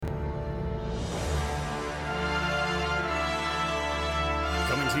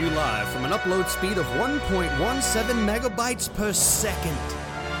to you live from an upload speed of 1.17 megabytes per second.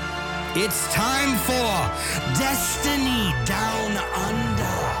 It's time for Destiny Down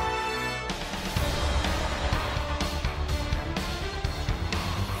Under.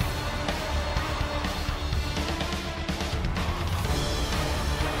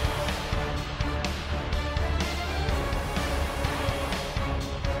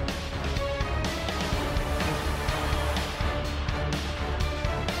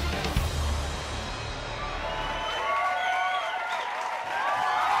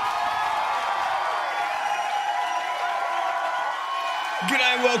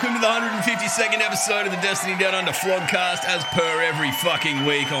 Welcome to the 152nd episode of the Destiny Down Under Vlogcast, as per every fucking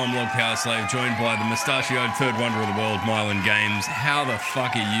week. I'm Log Power Slave, joined by the mustachioed third wonder of the world, Mylan Games. How the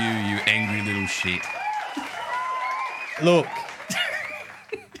fuck are you angry little shit? Look,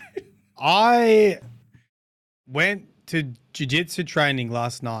 I went to jiu-jitsu training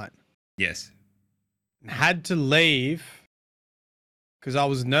last night. Yes. Had to leave because I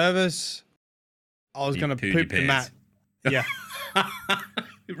was nervous. I was going to poop the mat. Yeah.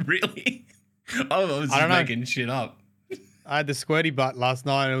 Really? I was just making shit up. I had the squirty butt last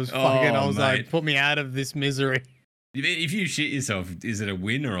night and it was fucking, I was like, put me out of this misery. If you shit yourself, is it a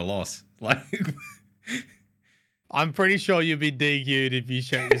win or a loss? Like, I'm pretty sure you'll be DQ'd if you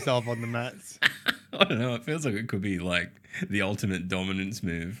shit yourself on the mats. I don't know. It feels like it could be like the ultimate dominance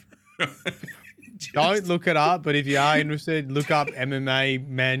move. Don't look it up, but if you are interested, look up MMA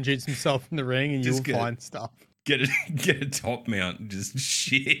man shoots himself in the ring and you'll find stuff. Get a top mount and just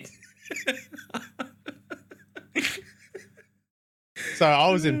shit. So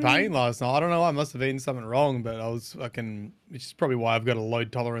I was in pain last night. I don't know. I must have eaten something wrong, but I was fucking. Which is probably why I've got a low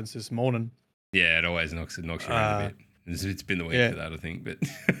tolerance this morning. Yeah, it always knocks you around a bit. It's been the week for that, I think. But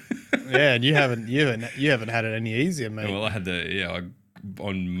yeah, and you haven't had it any easier, mate. Well, I had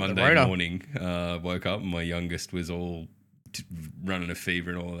on Monday morning. Woke up and my youngest was all running a fever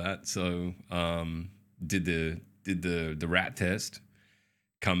and all of that. So did the rat test,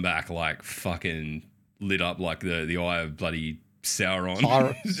 come back like fucking lit up like the eye of bloody Sauron.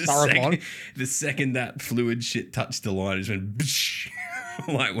 The second that fluid shit touched the line, it just went bsh.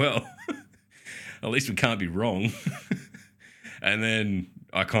 I'm like, well, at least we can't be wrong. And then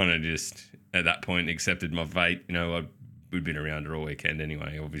I kind of just at that point accepted my fate. You know, we'd been around her all weekend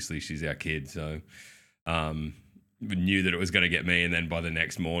anyway. Obviously, she's our kid, so knew that it was going to get me. And then by the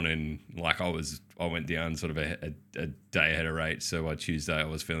next morning, like I went down sort of a day ahead of rate. So by Tuesday I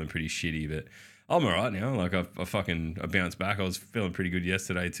was feeling pretty shitty, but I'm all right now. Like I bounced back. I was feeling pretty good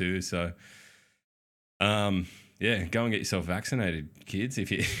yesterday too. So yeah, go and get yourself vaccinated, kids. If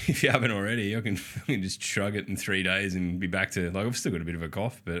you haven't already, you can just shrug it in 3 days and be back to, like, I've still got a bit of a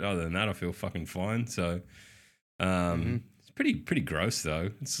cough, but other than that I feel fucking fine. So pretty gross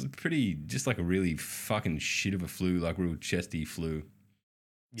though. It's pretty just like a really fucking shit of a flu, like real chesty flu.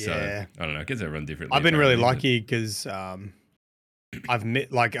 Yeah. So, I don't know. It gets everyone differently. I've been really lucky because I've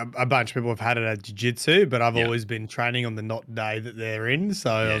met like a bunch of people have had it at jiu-jitsu, but I've always been training on the not day that they're in.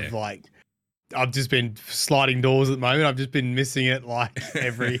 So I've just been sliding doors at the moment. I've just been missing it like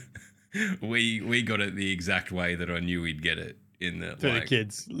every. we got it the exact way that I knew we'd get it in the the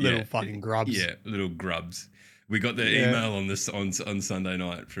kids, little fucking grubs. Yeah, little grubs. We got the email on Sunday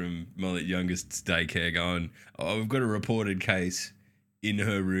night from my youngest's daycare going, oh, we've got a reported case in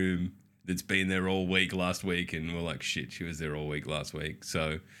her room that's been there all week last week. And we're like, shit, she was there all week last week.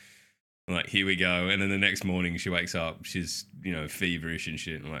 So I'm like, here we go. And then the next morning she wakes up, she's, feverish and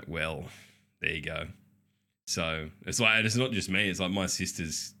shit. I'm like, well, there you go. So it's like, it's not just me. It's like my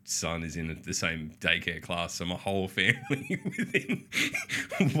sister's son is in the same daycare class. So my whole family within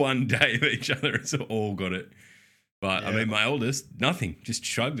 1 day of each other has all got it. But I mean, my oldest, nothing, just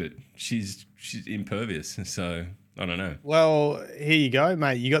shrugged it. She's impervious, so I don't know. Well, here you go,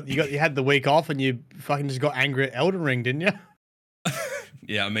 mate. You had the week off, and you fucking just got angry at Elden Ring, didn't you?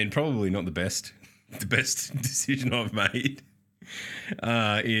 Yeah, I mean, probably not the best decision I've made.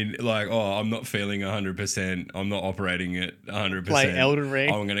 In like, I'm not feeling 100%. I'm not operating at 100%. Play Elden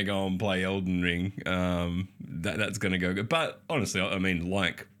Ring. I'm gonna go and play Elden Ring. That's gonna go good. But honestly, I mean,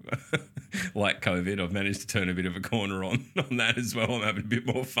 like COVID, I've managed to turn a bit of a corner on that as well. I'm having a bit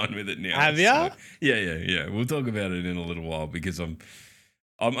more fun with it now. Have you? So, yeah. We'll talk about it in a little while because I'm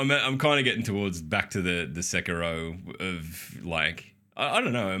kind of getting towards back to the Sekiro of like, I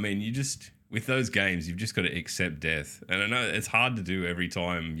don't know. I mean, with those games, you've just got to accept death. And I know it's hard to do every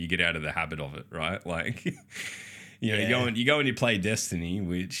time you get out of the habit of it, right? Like, you go and you play Destiny,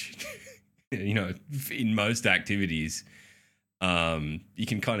 which, in most activities you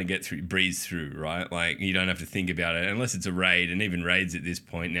can kind of breeze through, right? Like you don't have to think about it unless it's a raid, and even raids at this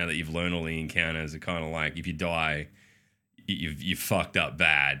point, now that you've learned all the encounters, are kind of like if you die, you've fucked up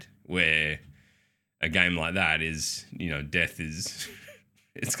bad. Where a game like that is, death is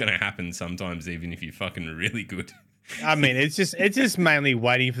it's gonna happen sometimes, even if you're fucking really good. I mean, it's just mainly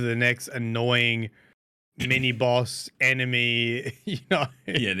waiting for the next annoying mini boss enemy, Yeah,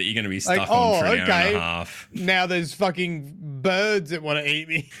 that you're going to be stuck on for an hour and a half. Now there's fucking birds that want to eat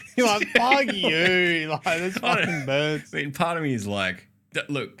me. You're like, fuck you. Like, there's fucking birds. I mean, part of me is like,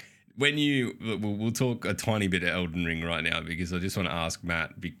 look, we'll talk a tiny bit of Elden Ring right now because I just want to ask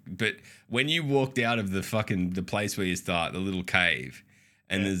Matt, but when you walked out of the place where you start, the little cave,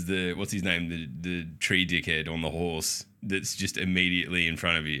 and there's what's his name, the tree dickhead on the horse that's just immediately in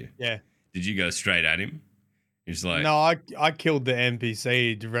front of you. Yeah. Did you go straight at him? He's like, no, I killed the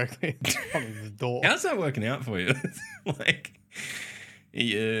NPC directly in front of the door. How's that working out for you? Like,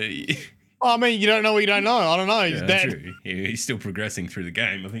 I mean, you don't know what you don't know. I don't know. He's dead. True. He's still progressing through the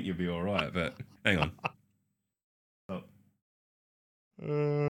game. I think you'll be all right. But hang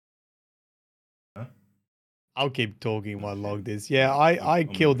on. I'll keep talking while I log this. Yeah, I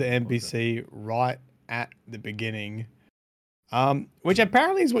killed the NPC right at the beginning. Which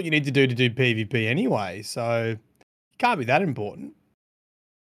apparently is what you need to do PvP anyway, so it can't be that important.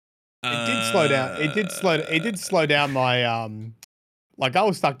 It did slow down. It did slow down my like I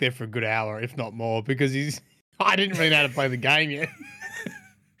was stuck there for a good hour, if not more, because I didn't really know how to play the game yet.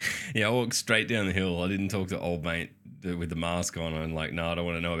 Yeah, I walked straight down the hill. I didn't talk to old mate with the mask on. I'm like, no, I don't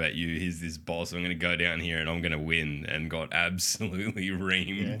want to know about you. Here's this boss. I'm going to go down here and I'm going to win, and got absolutely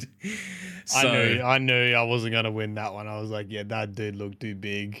reamed. Yeah. So, I knew I wasn't going to win that one. I was like, yeah, that dude looked too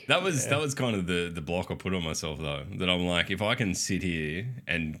big. That was kind of the block I put on myself, though, that I'm like, if I can sit here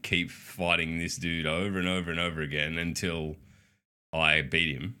and keep fighting this dude over and over and over again until I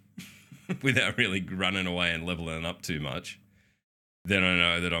beat him without really running away and leveling up too much, then I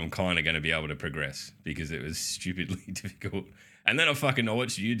know that I'm kind of going to be able to progress, because it was stupidly difficult. And then I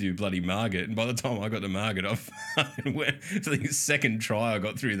watched you do bloody Margit, and by the time I got to Margit, I fucking went to the second try I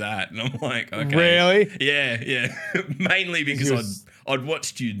got through that, and I'm like, okay. Really? Yeah. Mainly because I'd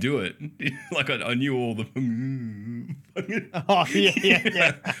watched you do it. Like I knew all the... Oh,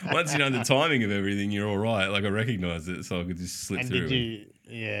 yeah. Once you know the timing of everything, you're all right. Like I recognized it, so I could just slip through. Did you...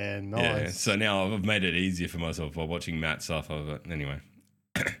 Yeah, nice. Yeah, so now I've made it easier for myself by watching Matt suffer. But anyway,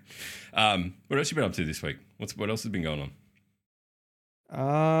 what else you been up to this week? What else has been going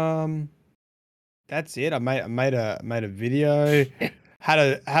on? That's it. I made a video.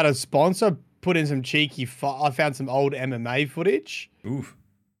 had a sponsor put in some cheeky. I found some old MMA footage. Oof.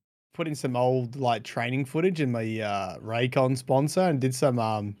 Put in some old like training footage in my Raycon sponsor, and did some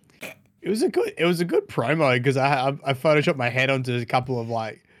It was a good promo, because I photoshopped my head onto a couple of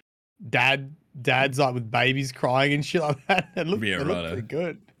like dads like with babies crying and shit like that. It looked pretty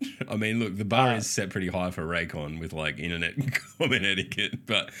good. I mean, look, the bar is set pretty high for Raycon with like internet comment etiquette,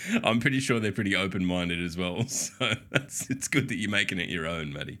 but I'm pretty sure they're pretty open-minded as well. So it's good that you're making it your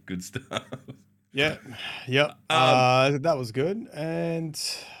own, Matty. Good stuff. Yeah. Yep. That was good. And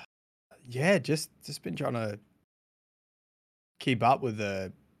yeah, just been trying to keep up with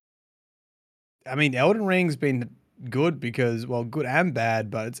I mean, Elden Ring's been good because, well, good and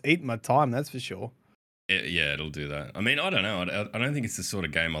bad, but it's eaten my time, that's for sure. Yeah, it'll do that. I mean, I don't know. I don't think it's the sort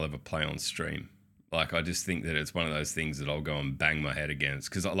of game I'll ever play on stream. Like, I just think that it's one of those things that I'll go and bang my head against.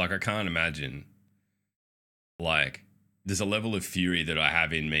 Because, like, I can't imagine, like, there's a level of fury that I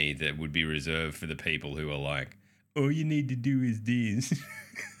have in me that would be reserved for the people who are like, all you need to do is this.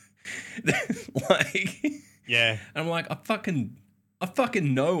 Like, yeah. I'm like, I fucking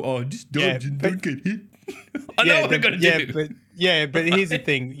know. Oh, just dodge and don't get hit. I know what I gotta do. But here's the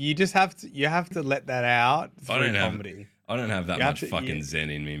thing: you have to let that out through comedy. I don't have that much fucking zen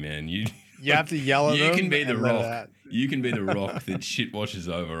in me, man. You have to yell at them. You can be the rock. You can be the rock that shit washes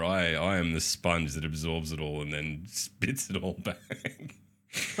over. I am the sponge that absorbs it all and then spits it all back.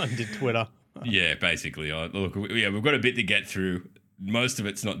 Onto Twitter. Yeah, basically. We've got a bit to get through. Most of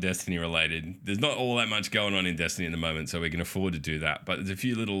it's not Destiny related. There's not all that much going on in Destiny at the moment, so we can afford to do that. But there's a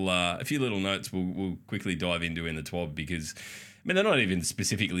few little notes we'll quickly dive into in the TWAB, because I mean they're not even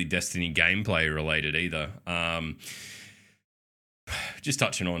specifically Destiny gameplay related either. Just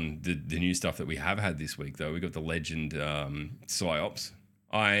touching on the new stuff that we have had this week, though, we got the Legend PsyOps.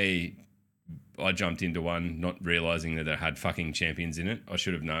 I jumped into one not realizing that it had fucking champions in it. I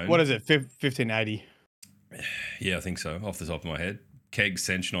should have known. What is it? 1580. Yeah, I think so. Off the top of my head. Keg,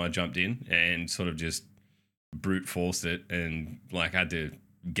 Sench and I jumped in and sort of just brute forced it and like had to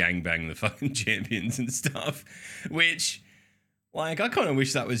gangbang the fucking champions and stuff, which Like, I kind of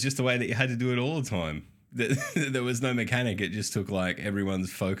wish that was just the way that you had to do it all the time. That there was no mechanic. It just took like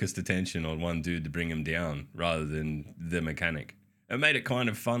everyone's focused attention on one dude to bring him down rather than the mechanic. It made it kind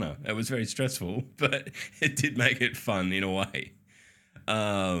of funner. It was very stressful, but it did make it fun in a way.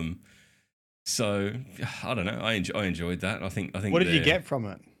 So I don't know. I enjoyed that. I think. What did you get from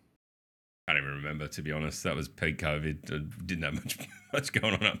it? I don't even remember, to be honest. That was peak COVID. I didn't have much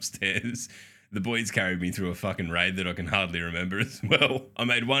going on upstairs. The boys carried me through a fucking raid that I can hardly remember as well. I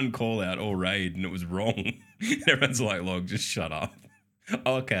made one call out all raid and it was wrong. Everyone's like, Log, just shut up.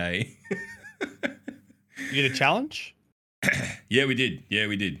 Okay. You did a challenge? Yeah, we did. You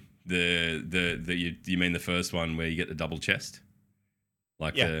mean the first one where you get the double chest?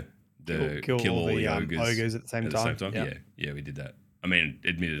 Like the kill all the ogres at the same time. Yeah, we did that. I mean,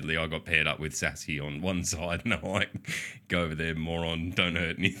 admittedly, I got paired up with Sassy on one side, and I'm like, "Go over there, moron! Don't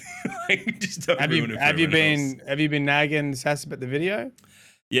hurt anything. Like, just don't ruin it for everyone else." Have you been nagging Sassy about the video?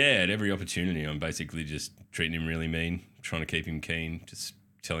 Yeah, at every opportunity, I'm basically just treating him really mean, trying to keep him keen, just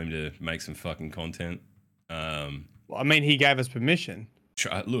tell him to make some fucking content. Well, I mean, he gave us permission.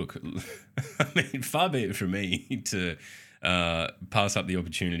 Look, I mean, far be it from me to pass up the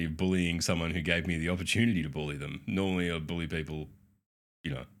opportunity of bullying someone who gave me the opportunity to bully them. Normally, I bully people.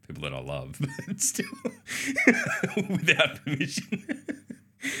 You know, people that I love, but still without permission.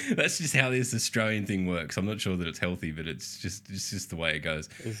 That's just how this Australian thing works. I'm not sure that it's healthy, but it's just the way it goes.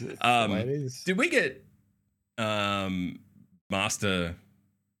 It's the way it is. Did we get Master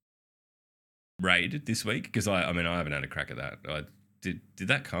Raid this week? Because I mean, I haven't had a crack at that. Did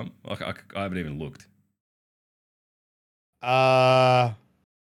that come? I haven't even looked. Or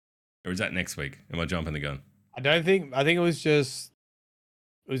is that next week? Am I jumping the gun? I think it was just.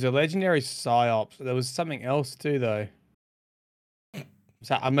 It was a legendary psyops. There was something else too, though.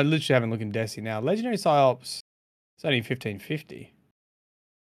 So I'm literally having a look in Destiny now. Legendary psyops. It's only 1550.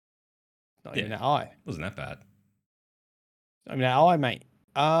 Not even an eye. Wasn't that bad? I mean, an eye, mate.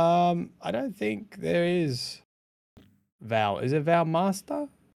 I don't think there is Val. Is it Val Master?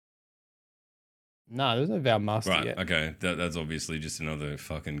 No, there's no Val Master yet. Okay. That's obviously just another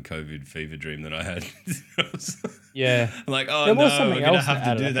fucking COVID fever dream that I had. Yeah. Like, oh no, I'm going to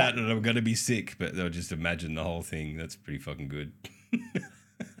have to do that and I'm going to be sick. But they'll just imagine the whole thing. That's pretty fucking good.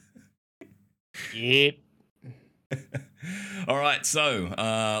 Yep. All right. So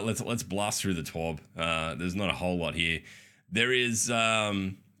let's blast through the TWAB. There's not a whole lot here. There is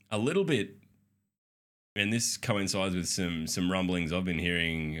a little bit, and this coincides with some rumblings I've been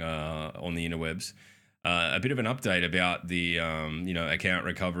hearing on the interwebs. A bit of an update about the account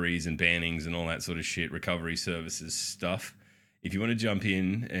recoveries and bannings and all that sort of shit, recovery services stuff. If you want to jump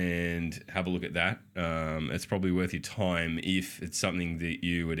in and have a look at that, it's probably worth your time if it's something that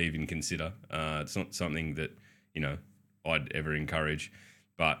you would even consider. It's not something that I'd ever encourage,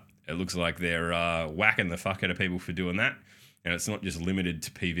 but it looks like they're whacking the fuck out of people for doing that, and it's not just limited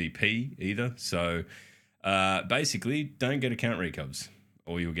to PvP either. So. Basically, don't get account recubs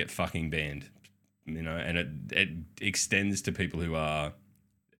or you'll get fucking banned. And it extends to people who are.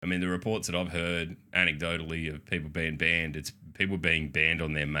 I mean, the reports that I've heard anecdotally of people being banned, it's people being banned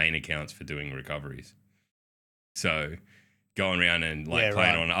on their main accounts for doing recoveries. So, going around and playing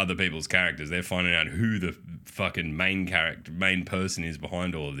on other people's characters, they're finding out who the fucking main person is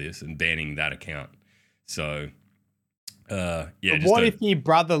behind all of this and banning that account. So. But what if your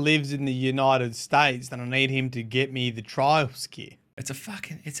brother lives in the United States and I need him to get me the trials kit? It's a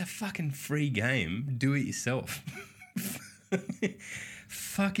fucking free game. Do it yourself.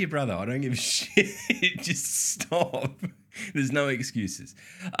 Fuck your brother. I don't give a shit. Just stop. There's no excuses.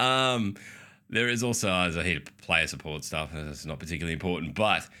 There is also, as I hit player support stuff, it's not particularly important,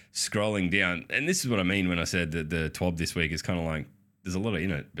 but scrolling down, and this is what I mean when I said that the TWAB this week is kind of like, there's a lot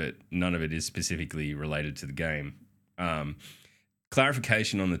in it, but none of it is specifically related to the game.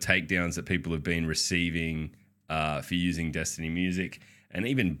 Clarification on the takedowns that people have been receiving for using Destiny music, and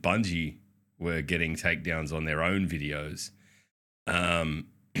even Bungie were getting takedowns on their own videos.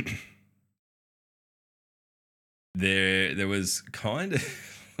 There was kind of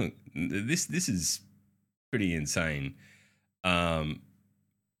this is pretty insane. The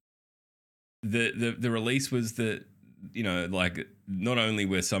release was that not only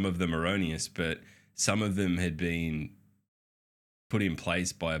were some of them erroneous, but some of them had been put in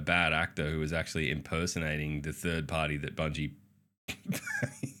place by a bad actor who was actually impersonating the third party that Bungie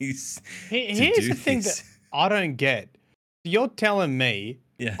pays. Here's the thing that I don't get. You're telling me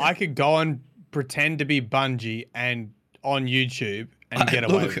I could go and pretend to be Bungie and on YouTube and get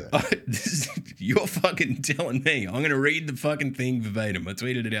away with it. You're fucking telling me. I'm going to read the fucking thing verbatim. I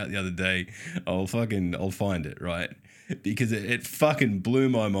tweeted it out the other day. I'll find it, right? because it fucking blew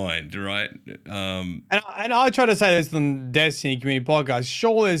my mind, right? And I try to say this on Destiny Community Podcast.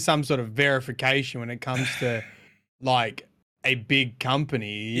 Sure, there's some sort of verification when it comes to like a big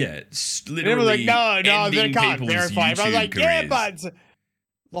company. Yeah, it's literally like, no, they can't verify. But I was like, yeah, but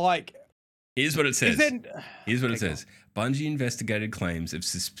like, here's what it says. Here's what it says. Bungie investigated claims of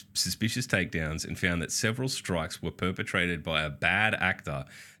suspicious takedowns and found that several strikes were perpetrated by a bad actor,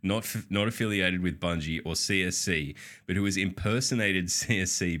 not affiliated with Bungie or CSC, but who has impersonated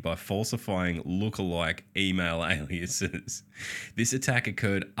CSC by falsifying lookalike email aliases. This attack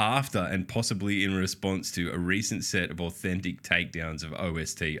occurred after and possibly in response to a recent set of authentic takedowns of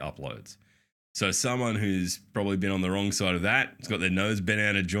OST uploads. So someone who's probably been on the wrong side of that, has got their nose bent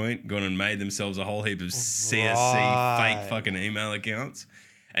out of joint, gone and made themselves a whole heap of CSC fake fucking email accounts,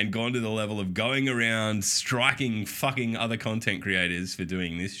 and gone to the level of going around striking fucking other content creators for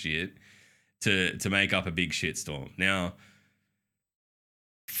doing this shit to make up a big shitstorm. Now,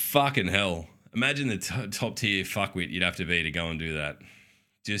 fucking hell. Imagine the top tier fuckwit you'd have to be to go and do that.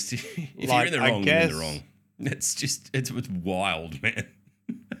 Just, if you're in the wrong, you're in the wrong. It's wild, man.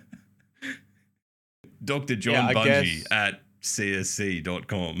 Dr. John Bungie at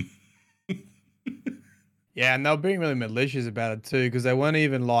csc.com. Yeah, and they were being really malicious about it too, because they weren't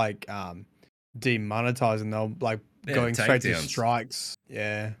even like demonetizing. They were like going straight to strikes.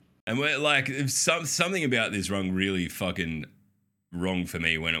 Yeah. And we're like, something about this rung really fucking wrong for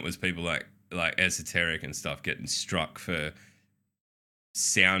me when it was people like Esoteric and stuff getting struck for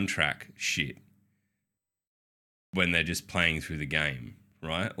soundtrack shit when they're just playing through the game,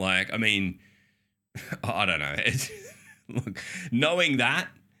 right? Like, I mean, I don't know. Look, knowing that,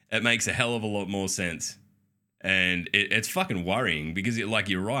 it makes a hell of a lot more sense. And it's fucking worrying because, like,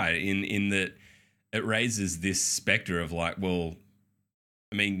 you're right in that it raises this specter of like, well,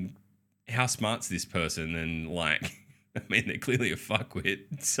 I mean, how smart's this person? And like, I mean, they're clearly a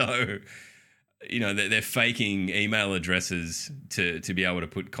fuckwit. So, you know, they're faking email addresses to be able to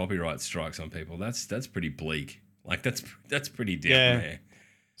put copyright strikes on people. That's pretty bleak. Like, that's pretty down there.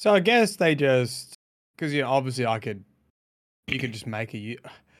 So I guess they just, because obviously you could just make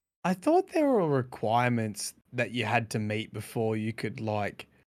I thought there were requirements that you had to meet before you could like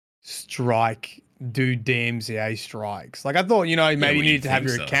do DMCA strikes. Like I thought, maybe you needed to have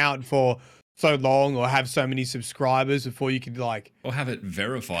your account for so long or have so many subscribers before you could like, or have it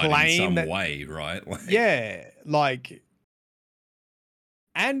verified in some way, right? Like, yeah, like,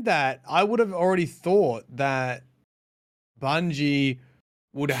 and that I would have already thought that Bungie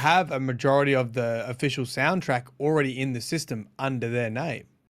would have a majority of the official soundtrack already in the system under their name.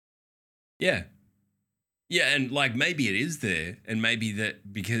 Yeah. Yeah, and like maybe it is there, and maybe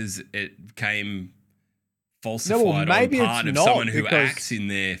that because it came falsified on part of someone who acts in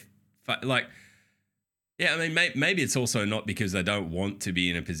there. Like, yeah, I mean, maybe it's also not because they don't want to be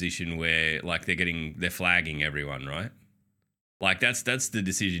in a position where like they're flagging everyone, right? Like that's the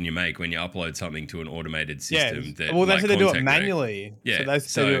decision you make when you upload something to an automated system. Yeah. That's how they do it manually. Yeah.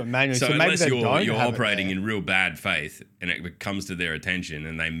 So they do it manually. So maybe unless you're operating in real bad faith and it comes to their attention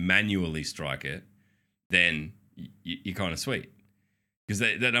and they manually strike it, then you're kind of sweet. Because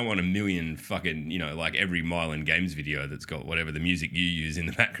they don't want a million fucking, like every Mile in Games video that's got whatever the music you use in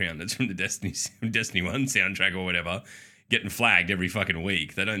the background that's from the Destiny 1 soundtrack or whatever getting flagged every fucking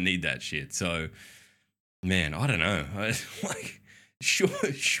week. They don't need that shit. So, man, I don't know.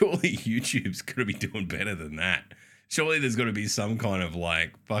 Surely YouTube's got to be doing better than that. Surely there's got to be some kind of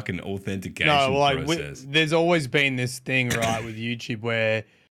like fucking authentication process. There's always been this thing, right, with YouTube where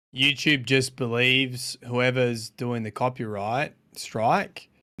YouTube just believes whoever's doing the copyright strike.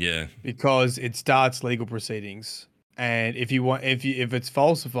 Yeah. Because it starts legal proceedings. And if it's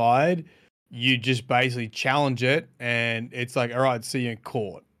falsified, you just basically challenge it and it's like, all right, see you in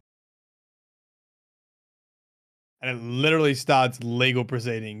court. And it literally starts legal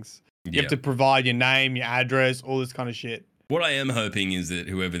proceedings. You have to provide your name, your address, all this kind of shit. What I am hoping is that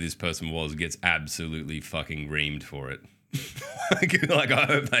whoever this person was gets absolutely fucking reamed for it. like I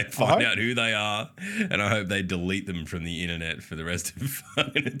hope they find out who they are, and I hope they delete them from the internet for the rest of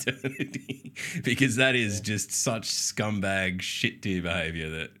fucking eternity. Because that is just such scumbag shit tier behavior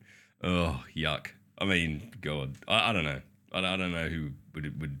that, oh, yuck. I mean, God, I don't know. I don't know who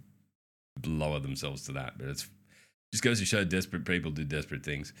would lower themselves to that, but it's just goes to show desperate people do desperate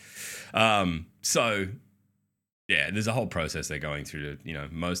things. So, yeah, there's a whole process they're going through to,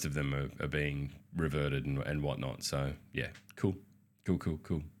 most of them are being reverted and whatnot. So, yeah, cool.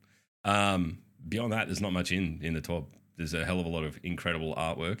 Beyond that, there's not much in the top. There's a hell of a lot of incredible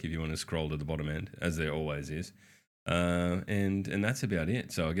artwork if you want to scroll to the bottom end, as there always is. And that's about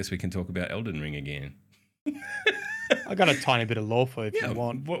it. So I guess we can talk about Elden Ring again. I got a tiny bit of law for you if you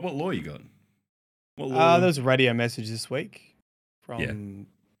want. What law you got? What law? There's a radio message this week from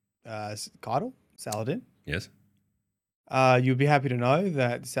Keitel, Saladin. Yes. You'll be happy to know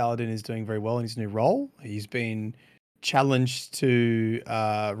that Saladin is doing very well in his new role. He's been challenged to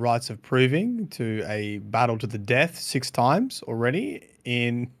rights of proving to a battle to the death 6 times already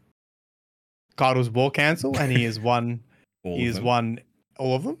in Keitel's War Council, and he has won. Won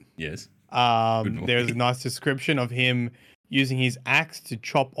all of them. Yes. There's a nice description of him using his axe to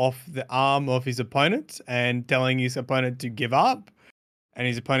chop off the arm of his opponent and telling his opponent to give up. And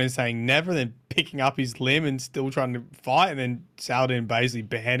his opponent saying never, then picking up his limb and still trying to fight. And then Saladin basically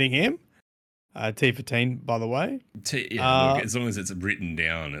beheading him. T for teen, by the way. Look, as long as it's written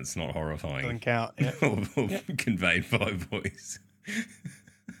down, it's not horrifying. Doesn't count. Yeah. or conveyed by voice.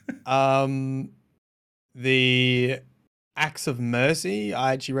 The Acts of Mercy,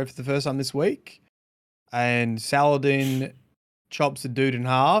 I actually read for the first time this week. And Saladin chops a dude in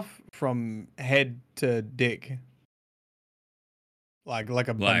half from head to dick. Like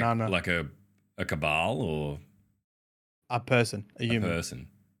a banana. Like a cabal or? A person, a human. A person.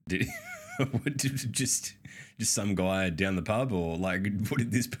 Just some guy down the pub, or like what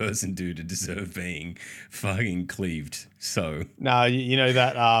did this person do to deserve being fucking cleaved? So no, you know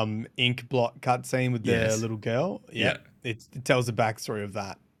that ink blot cutscene with the little girl. Yeah, it tells the backstory of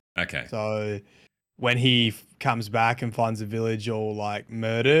that. Okay. So when he comes back and finds the village all like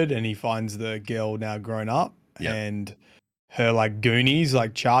murdered, and he finds the girl now grown up, and her like goonies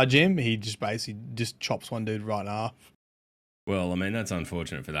like charge him, he just basically just chops one dude right in half. Well, I mean, that's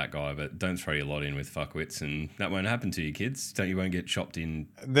unfortunate for that guy, but don't throw your lot in with fuckwits, and that won't happen to you kids. You won't get chopped in.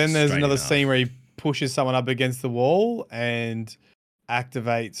 Then there's another scene where he pushes someone up against the wall and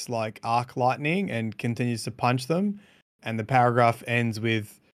activates like arc lightning and continues to punch them. And the paragraph ends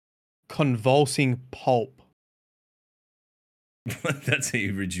with convulsing pulp. That's how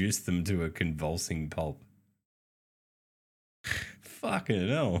you reduce them to a convulsing pulp. Fucking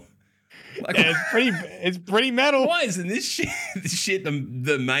hell. Like, it's pretty metal. Why isn't this shit the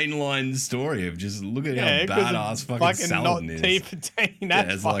mainline story of just look at how badass fucking Saladin is? T15,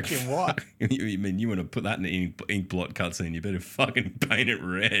 that's fucking like, what? You mean you want to put that in an ink blot cutscene? You better fucking paint it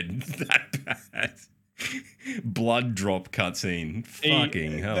red. That bad. Blood drop cutscene.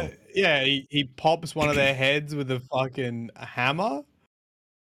 Fucking hell. He pops one of their heads with a fucking hammer,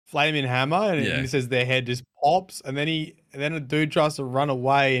 flaming hammer, and it says their head just pops, and then a dude tries to run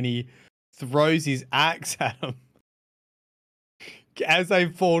away, and he throws his axe at him. As they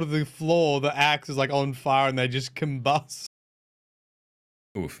fall to the floor, the axe is like on fire and they just combust.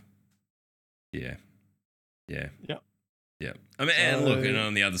 Oof. Yeah. Yep. I mean, and look, and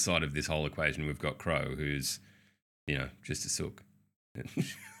on the other side of this whole equation, we've got Crow, who's, just a sook.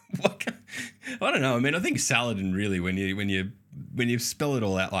 I don't know. I mean, I think Saladin really, when you spell it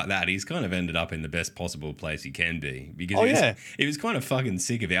all out like that, he's kind of ended up in the best possible place he can be, because he was kind of fucking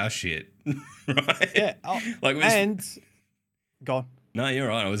sick of our shit, right? Yeah. Go on. No, you're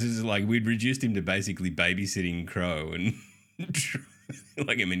right. I was just like, we'd reduced him to basically babysitting Crow, and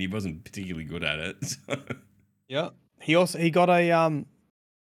he wasn't particularly good at it. So. Yeah. He got a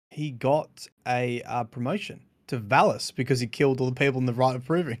promotion to Valis because he killed all the people in the Right of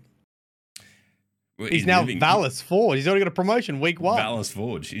Proving. Well, he's now Valis Forge. He's already got a promotion week 1. Valis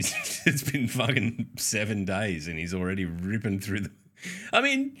Forge. It's been fucking 7 days and he's already ripping through the... I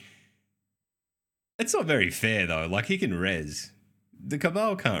mean, it's not very fair though. Like, he can res. The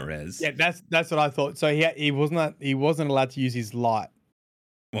Cabal can't res. Yeah, that's what I thought. So he wasn't allowed to use his light.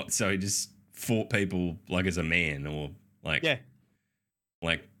 What? So he just fought people like as a man, or like... Yeah.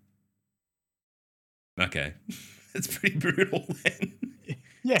 Like... Okay. That's pretty brutal then.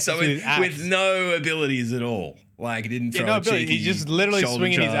 Yeah. So with no abilities at all. Like, he didn't throw a cheeky He's just literally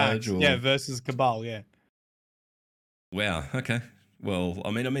swinging his axe. Or... Yeah, versus Cabal, yeah. Wow, okay. Well,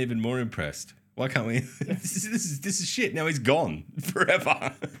 I mean, I'm even more impressed. Why can't we... this is shit. Now he's gone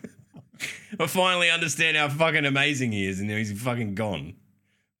forever. I finally understand how fucking amazing he is, and now he's fucking gone.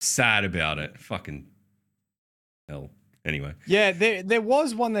 Sad about it. Fucking hell. Anyway. Yeah, there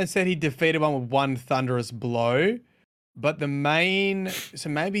was one that said he defeated one with one thunderous blow, but so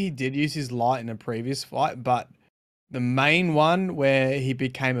maybe he did use his light in a previous fight, but the main one where he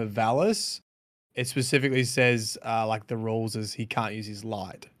became a Valis, it specifically says like the rules is he can't use his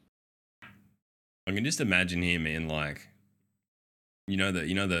light. I can just imagine him in like,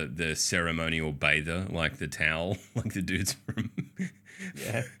 the ceremonial bather, like the towel, like the dudes from,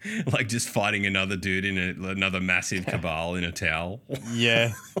 like just fighting another dude in another massive Cabal in a towel.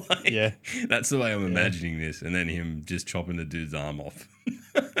 Yeah, That's the way I'm imagining this, and then him just chopping the dude's arm off.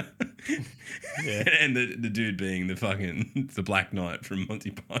 Yeah. And the dude being the Black Knight from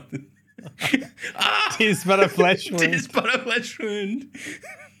Monty Python. Tis but a flesh wound. Tis but a flesh wound.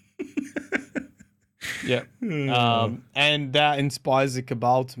 Yep. And that inspires the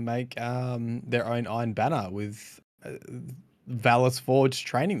Cabal to make their own Iron Banner with Valus Forge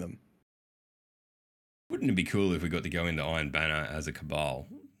training them. Wouldn't it be cool if we got to go into Iron Banner as a Cabal?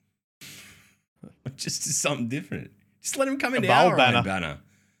 Just something different. Just let them come into our Iron Banner.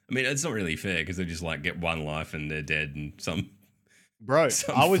 I mean, it's not really fair because they just like get one life and they're dead and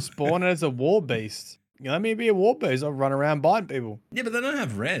I was spawned as a war beast. You let me be a war beast. I'll run around biting people. Yeah, but they don't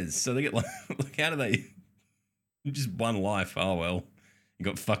have res, so they get like how do they? Just one life. Oh well, you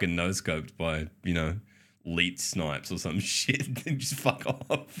got fucking no scoped by elite snipes or some shit. Just fuck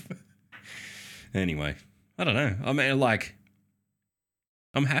off. Anyway, I don't know. I mean, like,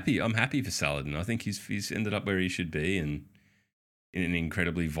 I'm happy for Saladin. I think he's ended up where he should be, and in an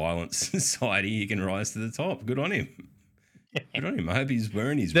incredibly violent society, he can rise to the top. Good on him. Good on him. I hope he's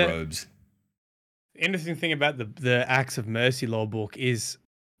wearing his robes. The interesting thing about the Acts of Mercy lore book is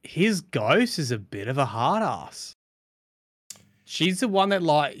his ghost is a bit of a hard ass. She's the one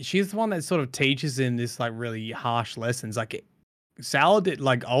that sort of teaches him this like really harsh lessons. Like Saladin,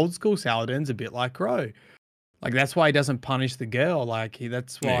 like old school Saladin's a bit like Crow. Like that's why he doesn't punish the girl. Like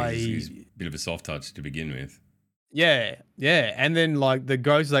that's why he's a bit of a soft touch to begin with. Yeah. And then like the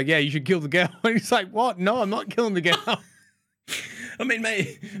ghost is like, yeah, you should kill the girl. And he's like, what? No, I'm not killing the girl. I mean,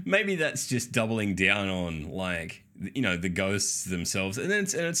 maybe that's just doubling down on like the ghosts themselves, and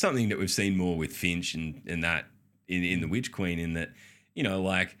it's something that we've seen more with Finch and that in the Witch Queen, in that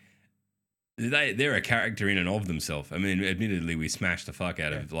like they're a character in and of themselves. I mean, admittedly, we smashed the fuck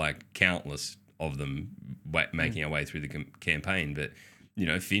out of like countless of them making our way through the campaign, but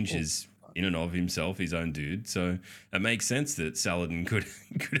Finch is in and of himself his own dude, so it makes sense that Saladin could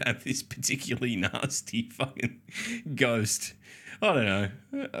have this particularly nasty fucking ghost. I don't know.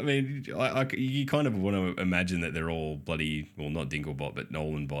 I mean, you kind of want to imagine that they're all bloody, well, not Dinklebot, but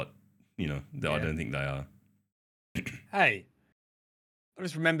Nolanbot. I don't think they are. Hey, I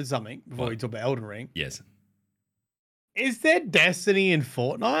just remembered something before we talk about Elden Ring. Yes. Is there Destiny in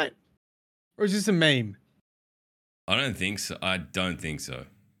Fortnite? Or is this a meme? I don't think so. I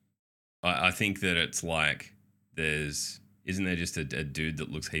think that it's like isn't there just a dude that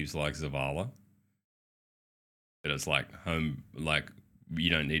looks heaps like Zavala? That it's like home, like you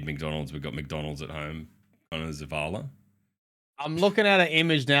don't need McDonald's, we've got McDonald's at home, kind of Zavala. I'm looking at an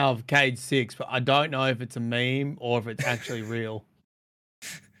image now of Cade 6, but I don't know if it's a meme or if it's actually real.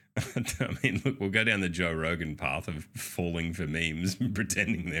 I mean, look, we'll go down the Joe Rogan path of falling for memes and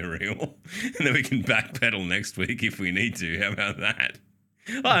pretending they're real. And then we can backpedal next week if we need to. How about that?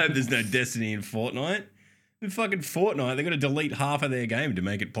 I hope there's no Destiny in Fortnite. In fucking Fortnite, they've got to delete half of their game to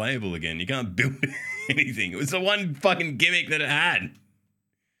make it playable again. You can't build anything. It was the one fucking gimmick that it had.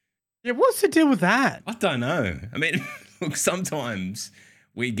 Yeah, what's the deal with that? I don't know. I mean, look, sometimes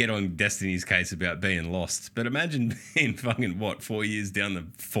we get on Destiny's case about being lost, but imagine being fucking, 4 years down the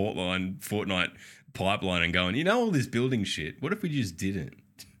Fortnite pipeline and going, all this building shit, what if we just didn't?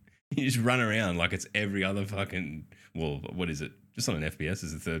 You just run around like it's every other fucking, well, what is it? Just not an FPS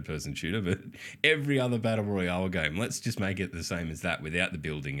as a third-person shooter, but every other Battle Royale game. Let's just make it the same as that without the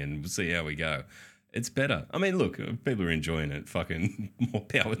building, and we'll see how we go. It's better. I mean, look, people are enjoying it. Fucking more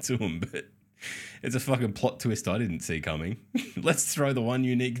power to them, but it's a fucking plot twist I didn't see coming. Let's throw the one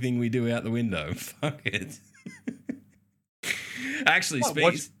unique thing we do out the window. Fuck it. Actually, I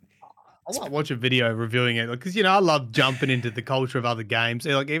might watch a video reviewing it because I love jumping into the culture of other games.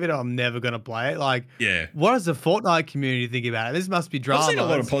 Like even though I'm never going to play it, like what does the Fortnite community think about it? This must be drama. I've seen a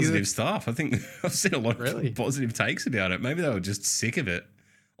lot of positive stuff. I think I've seen a lot of positive takes about it. Maybe they were just sick of it.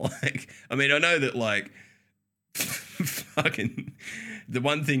 Like, I mean, I know that like fucking the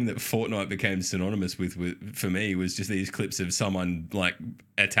one thing that Fortnite became synonymous with for me was just these clips of someone like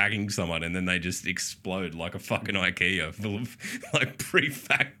attacking someone and then they just explode like a fucking IKEA full of like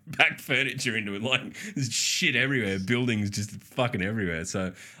pre-packed furniture into it, like there's shit everywhere, buildings just fucking everywhere.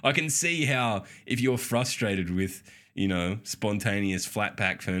 So I can see how if you're frustrated with spontaneous flat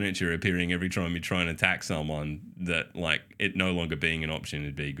pack furniture appearing every time you try and attack someone, that like it no longer being an option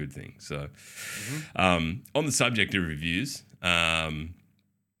would be a good thing. So on the subject of reviews,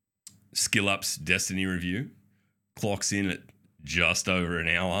 Skill Up's Destiny review clocks in at just over an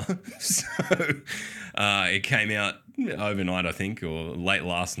hour. So it came out overnight, I think, or late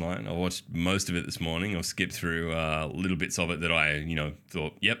last night. I watched most of it this morning. I've skipped through little bits of it that I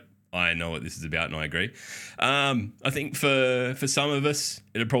thought, yep, I know what this is about, and I agree. I think for some of us,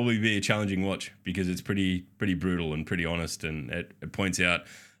 it'll probably be a challenging watch because it's pretty brutal and pretty honest, and it points out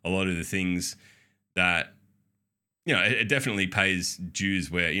a lot of the things that, you know, it definitely pays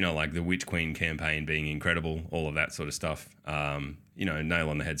dues where, you know, like the Witch Queen campaign being incredible, all of that sort of stuff, you know, nail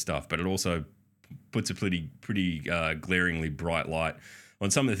on the head stuff. But it also puts a pretty glaringly bright light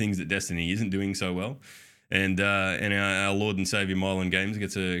on some of the things that Destiny isn't doing so well. And our Lord and Savior Mylan Games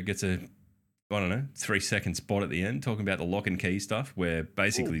gets a I don't know, 3-second spot at the end talking about the lock and key stuff, where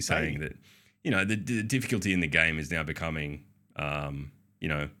basically saying that, you know, the difficulty in the game is now becoming, you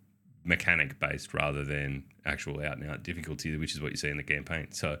know, mechanic based rather than actual out and out difficulty, which is what you see in the campaign.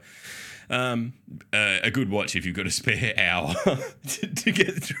 So a good watch if you've got a spare hour to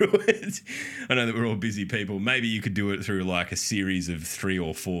get through it. I know that we're all busy people. Maybe you could do it through like a series of 3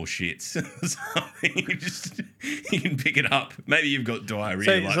 or 4 shits or something. You can pick it up. Maybe you've got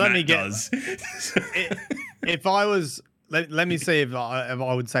diarrhea like Matt does. If I was, let me see if I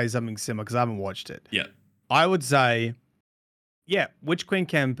would say something similar, because I haven't watched it. Yeah. I would say, yeah, Witch Queen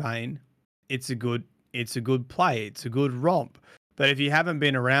campaign, it's a good play. It's a good romp. But if you haven't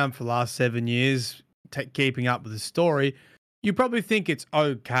been around for the last 7 years keeping up with the story, you probably think it's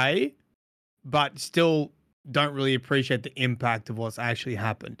okay, but still don't really appreciate the impact of what's actually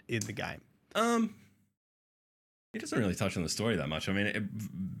happened in the game. It doesn't really touch on the story that much. I mean,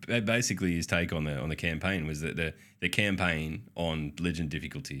 it basically his take on the campaign was that the campaign on Legend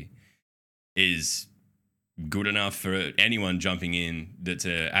difficulty is good enough for anyone jumping in that's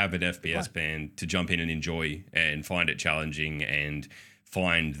an avid FPS fan to jump in and enjoy and find it challenging and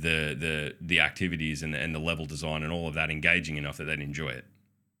find the activities and the level design and all of that engaging enough that they'd enjoy it.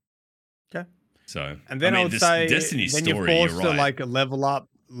 Okay. So, and then I would say Destiny's then story, you're forced you're right. to like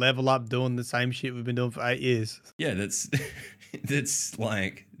level up doing the same shit we've been doing for 8 years. Yeah, that's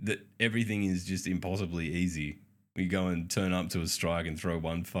like that. Everything is just impossibly easy. We go and turn up to a strike and throw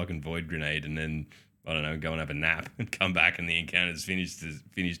one fucking void grenade and then, I don't know, go and have a nap and come back and the encounter's finished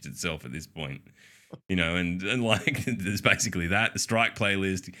itself at this point. You know, and like there's basically that. The strike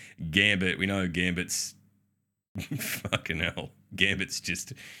playlist, Gambit, we know Gambit's fucking hell. Gambit's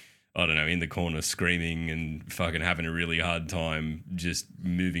just, I don't know, in the corner screaming and fucking having a really hard time just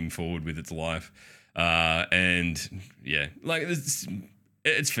moving forward with its life. And yeah, like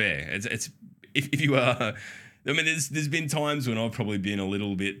it's fair. It's if you are, I mean, there's been times when I've probably been a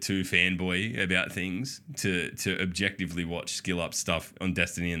little bit too fanboy about things to objectively watch skill up stuff on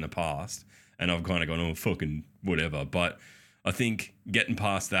Destiny in the past, and I've kind of gone, oh, fucking whatever. But I think getting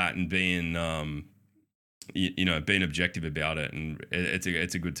past that and being, you know, being objective about it, and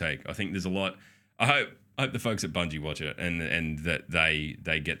it's a good take. I think there's a lot. I hope the folks at Bungie watch it and that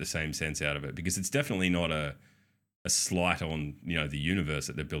they get the same sense out of it, because it's definitely not a slight on, you know, the universe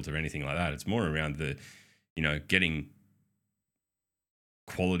that they've built or anything like that. It's more around the, you know, getting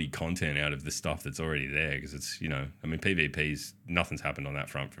quality content out of the stuff that's already there, because it's, you know, I mean, PvP's, nothing's happened on that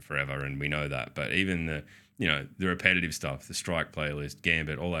front for forever, and we know that. But even the, you know, the repetitive stuff, the strike playlist,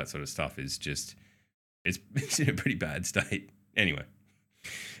 Gambit, all that sort of stuff is just, it's in a pretty bad state. Anyway,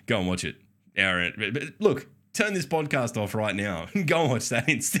 go and watch it. But look, turn this podcast off right now and go and watch that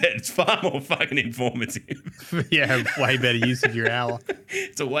instead. It's far more fucking informative. Yeah, way better use of your hour.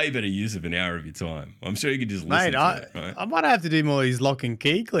 It's a way better use of an hour of your time. I'm sure you could just listen to it, right? I might have to do more of these lock and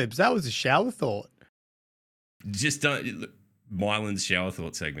key clips. That was a shower thought. Just don't. Mylan's shower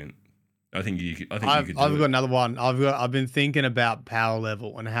thought segment. I think you could. I've got another one. I've been thinking about power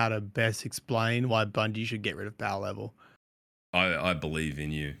level and how to best explain why Bungie should get rid of power level. I believe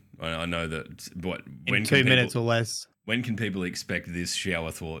in you. I know that. In 2 minutes or less. When can people expect this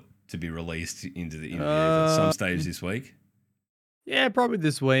shower thought to be released into the interview? At some stage this week? Yeah, probably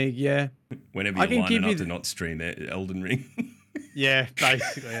this week. Yeah. Whenever you're lining up to not stream Elden Ring. Yeah,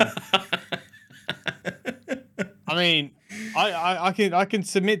 basically. Yeah. I mean, I can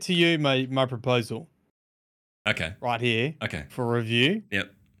submit to you my proposal. Okay. Right here. Okay. For review.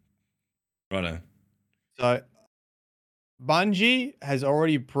 Yep. Righto. So, Bungie has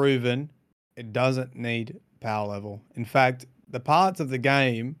already proven it doesn't need power level. In fact, the parts of the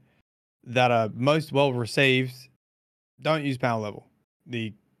game that are most well received don't use power level.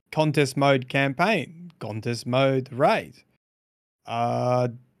 The contest mode campaign, contest mode raid,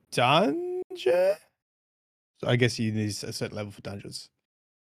 dungeon. So I guess you need a certain level for dungeons.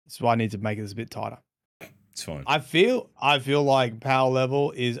 That's why I need to make this a bit tighter. It's fine. I feel like power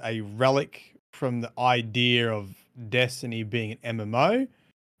level is a relic from the idea of Destiny being an MMO,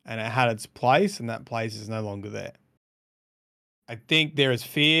 and it had its place, and that place is no longer there. I think there is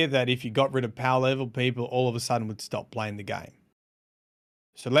fear that if you got rid of power level, people all of a sudden would stop playing the game.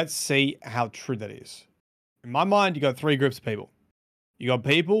 So let's see how true that is. In my mind, you got 3 groups of people. You got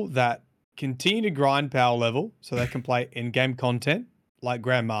people that continue to grind power level so they can play in-game content like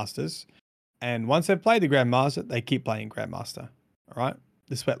Grandmasters, And once they've played the Grandmaster, they keep playing Grandmaster. All right?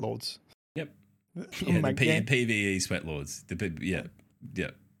 The Sweat Lords. Yep. Yeah, the PvE Sweat Lords.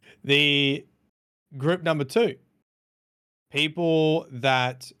 Yeah. The group number 2. People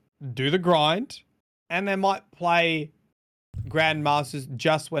that do the grind and they might play Grandmasters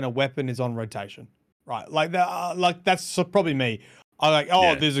just when a weapon is on rotation. Right. Like that's probably me. I'm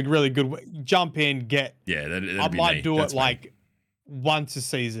like, there's a really good jump in, get. Yeah, I might do it like once a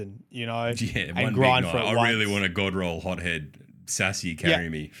season, you know. Yeah, and grind for it. I really want a God Roll Hothead Sassy carry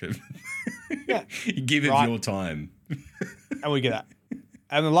me. You give him your time. And we get that.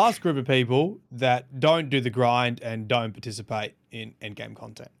 And the last group of people that don't do the grind and don't participate in endgame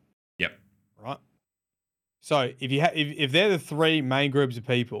content. Yep. Right. So if they're the 3 main groups of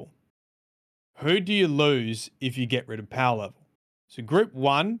people, who do you lose if you get rid of power level? So group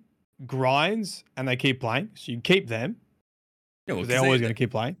 1 grinds and they keep playing. So you keep them. Yeah, well, they're always going to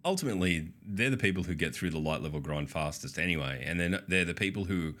keep playing. Ultimately, they're the people who get through the light level grind fastest anyway. And then they're the people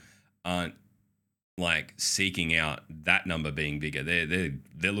who aren't like seeking out that number being bigger.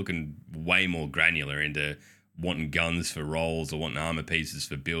 They're looking way more granular into wanting guns for rolls or wanting armor pieces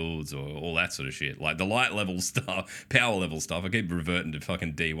for builds or all that sort of shit. Like the light level stuff, power level stuff. I keep reverting to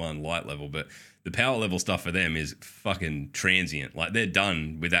fucking D1 light level, but the power level stuff for them is fucking transient. Like they're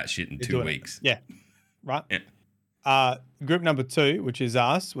done with that shit in 2 weeks. Yeah. Right. Yeah. Group number 2, which is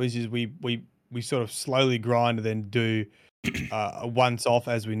us, which is we sort of slowly grind and then do a once off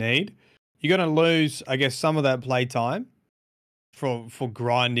as we need. You're going to lose, I guess, some of that play time for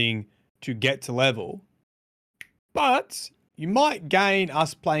grinding to get to level. But you might gain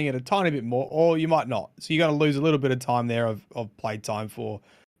us playing it a tiny bit more, or you might not. So you're going to lose a little bit of time there of play time for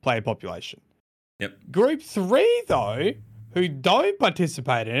player population. Yep. Group 3, though, who don't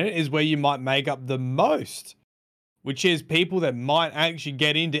participate in it, is where you might make up the most, which is people that might actually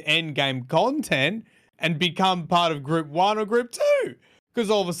get into end game content and become part of Group 1 or Group 2. Because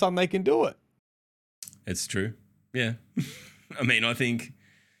all of a sudden they can do it. It's true. Yeah. I mean, I think...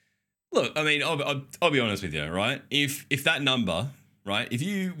 Look, I mean, I'll be honest with you, right? If that number, right?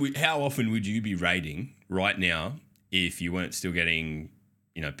 How often would you be raiding right now if you weren't still getting,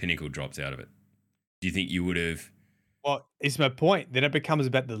 pinnacle drops out of it? Do you think you would have... Well, it's my point. Then it becomes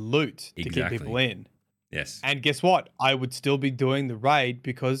about the loot to keep people in. Yes. And guess what? I would still be doing the raid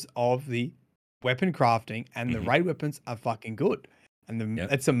because of the weapon crafting, and the raid weapons are fucking good. And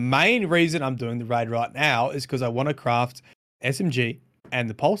it's the main reason I'm doing the raid right now is because I want to craft SMG and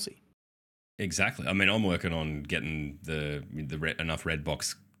the Pulsey. Exactly. I mean, I'm working on getting the enough red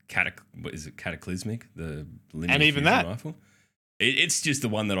box cataclysmic, the linear and even that rifle. It's just the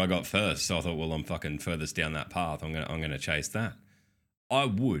one that I got first, so I thought, well, I'm fucking furthest down that path. I'm gonna chase that. I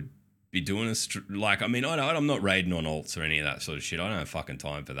would be doing I'm not raiding on alts or any of that sort of shit. I don't have fucking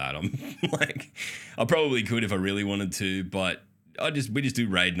time for that. I'm like, I probably could if I really wanted to, but we just do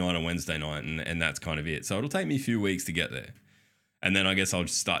raid night on Wednesday night, and that's kind of it. So it'll take me a few weeks to get there. And then I guess I'll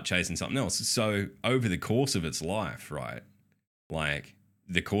just start chasing something else. So over the course of its life, right? Like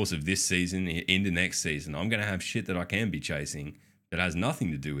the course of this season into next season, I'm going to have shit that I can be chasing that has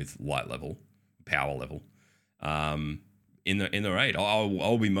nothing to do with light level, power level. In the raid,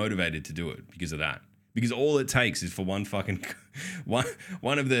 I'll be motivated to do it because of that. Because all it takes is for one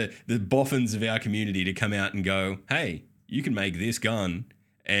of the boffins of our community to come out and go, hey, you can make this gun.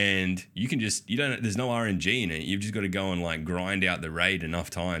 And there's no RNG in it. You've just got to go and like grind out the raid enough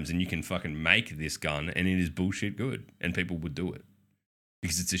times and you can fucking make this gun, and it is bullshit good, and people would do it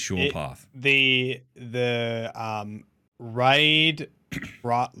because it's a sure path. The raid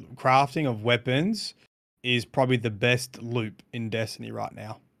crafting of weapons is probably the best loop in Destiny right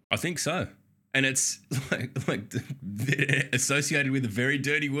now. I think so. And it's like associated with a very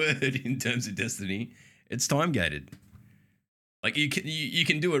dirty word in terms of Destiny. It's time gated. Like you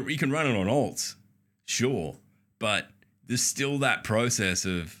can do it, you can run it on alts, sure, but there's still that process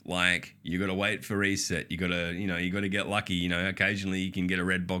of like you got to wait for reset, you got to get lucky, occasionally you can get a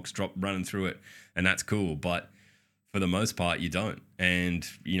red box drop running through it, and that's cool, but for the most part you don't, and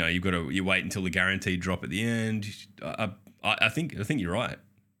you wait until the guaranteed drop at the end. I think you're right.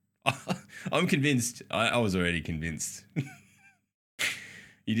 I'm convinced. I was already convinced.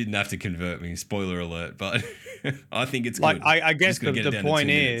 You didn't have to convert me. Spoiler alert, but I think it's like, good. I guess the point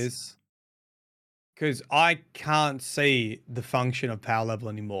is, because I can't see the function of power level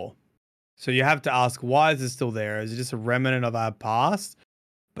anymore. So you have to ask, why is it still there? Is it just a remnant of our past?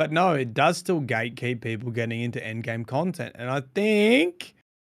 But no, it does still gatekeep people getting into endgame content. And I think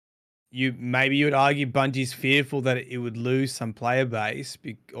you would argue Bungie's fearful that it would lose some player base,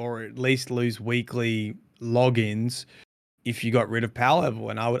 or at least lose weekly logins if you got rid of power level,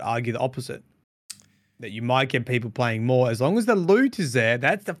 and I would argue the opposite. that you might get people playing more. As long as the loot is there,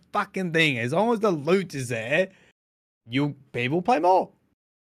 that's the fucking thing. As long as the loot is there, people play more.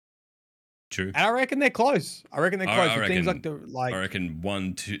 True. And I reckon they're close. I reckon they're close. It seems like I reckon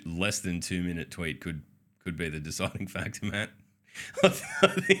less than 2 minute tweet could be the deciding factor, Matt. I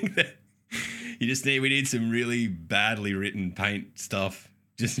think that we need some really badly written paint stuff.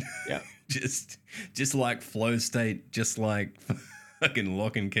 Just like flow state, just like fucking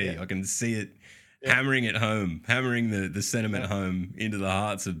lock and key. I can see it hammering it home, hammering the sentiment home into the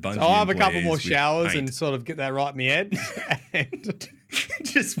hearts of Bungie. So I'll have a couple more showers and sort of get that right in the head. And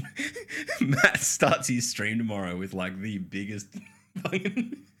just Matt starts his stream tomorrow with like the biggest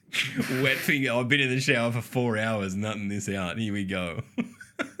fucking wet finger. I've been in the shower for 4 hours, nothing this out. Here we go.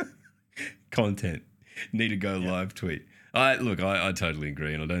 Content. Need to go live tweet. I totally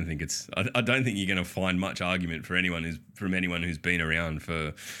agree, and I don't think you're going to find much argument from anyone who's been around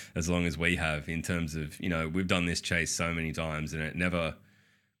for as long as we have, in terms of, we've done this chase so many times, and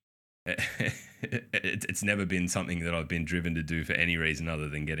it's never been something that I've been driven to do for any reason other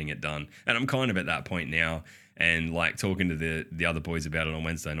than getting it done. And I'm kind of at that point now, and like talking to the other boys about it on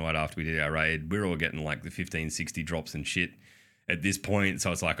Wednesday night after we did our raid, we're all getting like the 1560 drops and shit at this point.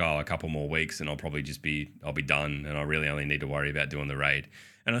 So it's like, a couple more weeks and I'll be done, and I really only need to worry about doing the raid.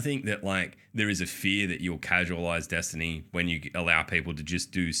 And I think that like there is a fear that you'll casualize Destiny when you allow people to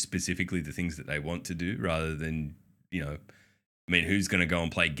just do specifically the things that they want to do, rather than, who's going to go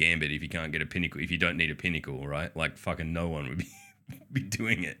and play Gambit if you can't get a pinnacle, if you don't need a pinnacle, right? Like fucking no one would be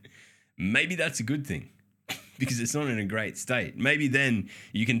doing it. Maybe that's a good thing, because it's not in a great state. Maybe then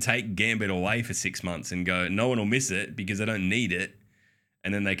you can take Gambit away for 6 months and go, no one will miss it because they don't need it.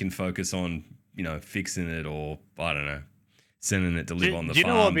 And then they can focus on, fixing it, or, I don't know, sending it to live on the farm. Do you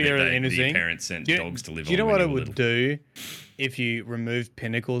know what would be really interesting? The parents sent dogs to live on. Do you know what it would do if you remove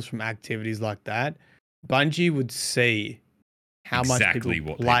pinnacles from activities like that? Bungie would see how much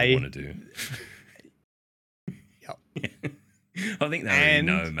people play. People want to do. Yep. I think they already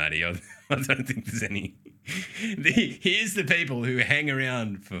know, Matty. I don't think there's any. Here's the people who hang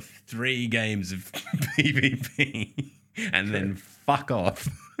around for 3 games of PvP and then fuck off.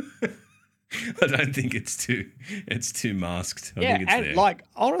 I don't think it's too masked. I think it's there. Like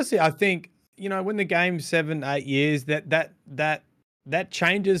honestly, I think when the game's 7-8 years, that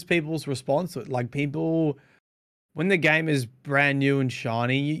changes people's response to it. Like people, when the game is brand new and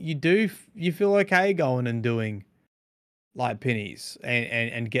shiny, you feel okay going and doing like pennies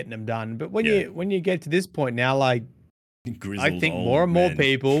and getting them done. But when you get to this point now, like grizzled, I think more and more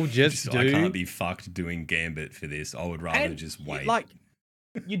people just do. I can't be fucked doing Gambit for this. I would rather just wait. Like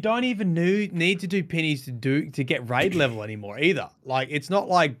you don't even need to do pennies to get raid level anymore either. Like it's not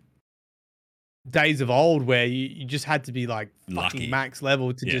like days of old where you just had to be like fucking max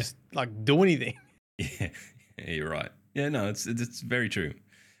level to just like do anything. Yeah, you're right. Yeah, no, it's very true.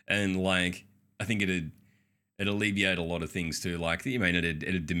 And like I think it'd alleviate a lot of things too. Like,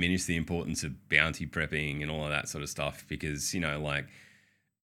 it'd diminish the importance of bounty prepping and all of that sort of stuff, because, like,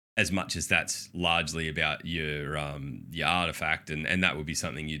 as much as that's largely about your artifact, and that would be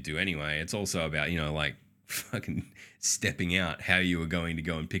something you'd do anyway, it's also about, like, fucking stepping out how you are going to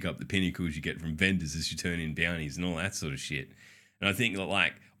go and pick up the pinnacles you get from vendors as you turn in bounties and all that sort of shit. And I think that,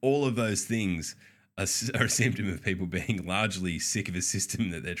 like, all of those things are a symptom of people being largely sick of a system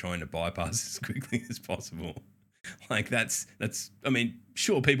that they're trying to bypass as quickly as possible. Like that's. I mean,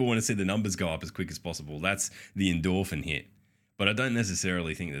 sure, people want to see the numbers go up as quick as possible. That's the endorphin hit, but I don't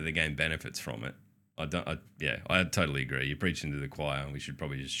necessarily think that the game benefits from it. I totally agree. You're preaching to the choir. We should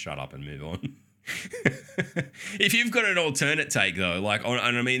probably just shut up and move on. If you've got an alternate take though, like,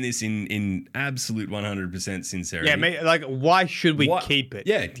 and I mean this in absolute 100% sincerity. Yeah, like, why should we keep it?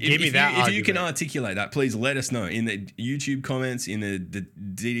 Yeah, give me that argument. If you can articulate that, please let us know in the YouTube comments, in the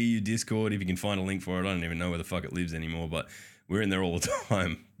DDU Discord. If you can find a link for it, I don't even know where the fuck it lives anymore, but we're in there all the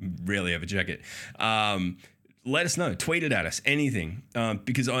time. Rarely ever check it. Let us know. Tweet it at us. Anything,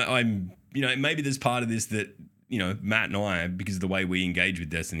 because I'm maybe there's part of this that, Matt and I, because of the way we engage with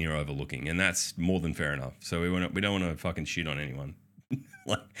Destiny, are overlooking, and that's more than fair enough. So we don't want to fucking shit on anyone.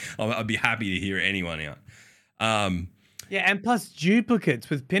 Like, I'd be happy to hear anyone out. Yeah, and plus duplicates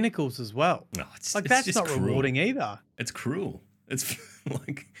with pinnacles as well. No, that's not cruel. rewarding either. It's cruel. It's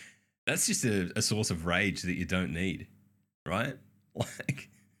like, that's just a source of rage that you don't need, right? Like,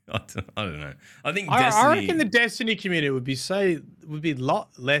 I don't know. I think I reckon the Destiny community would be a lot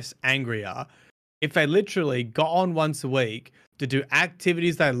less angrier if they literally got on once a week to do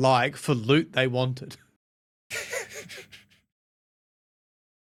activities they like for loot they wanted.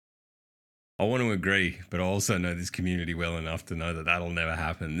 I want to agree, but I also know this community well enough to know that that'll never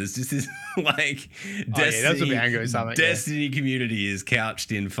happen. There's just this like Destiny community is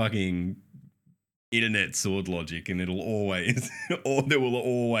couched in fucking internet sword logic, and it'll always, or there will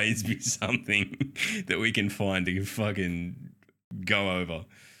always be something that we can find to fucking go over.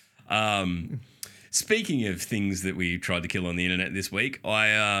 Speaking of things that we tried to kill on the internet this week,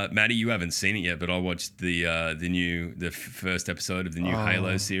 Maddie, you haven't seen it yet, but I watched the first episode of the new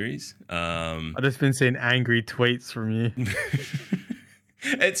Halo series. I've just been seeing angry tweets from you.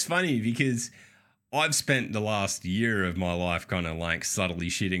 It's funny because I've spent the last year of my life kind of like subtly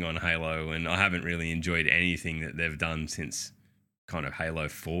shitting on Halo, and I haven't really enjoyed anything that they've done since kind of Halo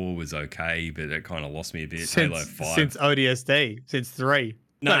 4 was okay, but it kind of lost me a bit. Halo 5. Since ODST, since 3.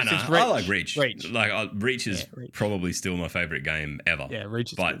 No, I like Reach. Like Reach is probably still my favorite game ever. Yeah,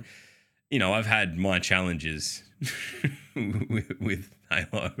 Reach is but good. You know, I've had my challenges with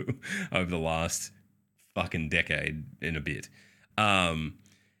Halo over the last fucking decade and a bit, and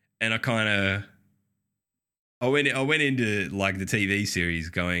I went into like the TV series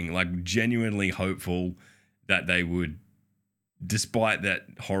going like genuinely hopeful that they would, despite that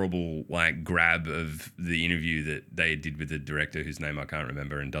horrible like grab of the interview that they did with the director whose name I can't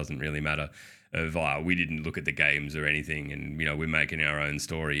remember and doesn't really matter, of we didn't look at the games or anything, and you know, we're making our own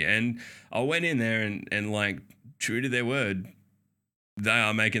story. And I went in there and like, true to their word, they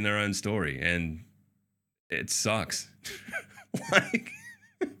are making their own story, and it sucks. Like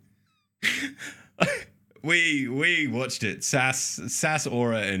we watched it. Sass,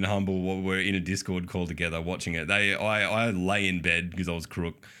 Aura, and Humble were in a Discord call together watching it. I lay in bed because I was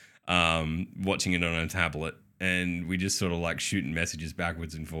crook, watching it on a tablet, and we just sort of like shooting messages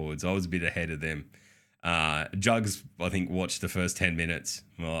backwards and forwards. I was a bit ahead of them. Jugs, I think, watched the first 10 minutes.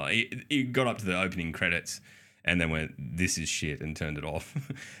 Well, he got up to the opening credits and then went, "This is shit," and turned it off.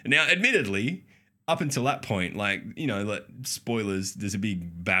 Now, admittedly, up until that point, like, you know, like, spoilers, there's a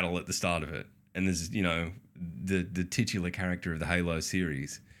big battle at the start of it. And there's, you know, the titular character of the Halo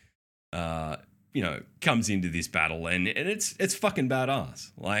series, you know, comes into this battle, and it's fucking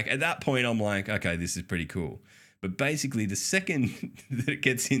badass. Like, at that point, I'm like, okay, this is pretty cool. But basically, the second that it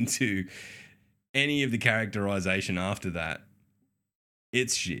gets into any of the characterization after that,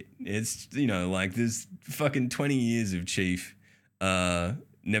 it's shit. It's, you know, like, there's fucking 20 years of Chief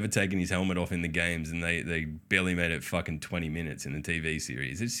never taking his helmet off in the games, and they barely made it fucking 20 minutes in the TV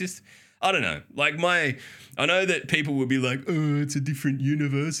series. It's just, I don't know. Like, I know that people will be like, oh, it's a different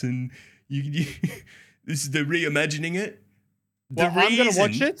universe, and you this is the reimagining it. I'm going to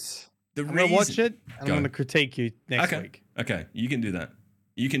watch it. I'm going to watch it, and I'm going to critique you next week. Okay, you can do that.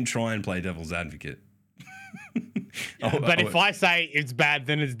 You can try and play devil's advocate. But if I say it's bad,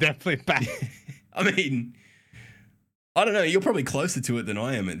 then it's definitely bad. I mean, I don't know. You're probably closer to it than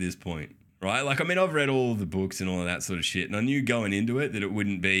I am at this point, right? Like, I mean, I've read all the books and all of that sort of shit, and I knew going into it that it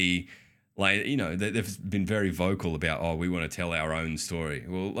wouldn't be like, you know, they've been very vocal about, oh, we want to tell our own story.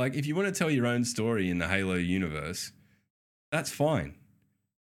 Well, like, if you want to tell your own story in the Halo universe, that's fine.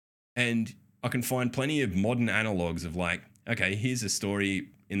 And I can find plenty of modern analogs of like, okay, here's a story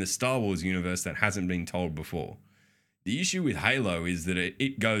in the Star Wars universe that hasn't been told before. The issue with Halo is that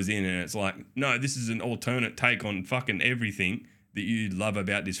it goes in and it's like, no, this is an alternate take on fucking everything that you love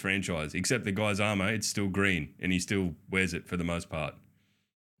about this franchise, except the guy's armor, it's still green and he still wears it for the most part.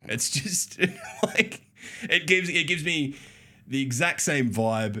 It's just like, it gives me the exact same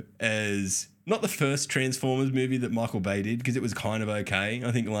vibe as not the first Transformers movie that Michael Bay did, because it was kind of okay.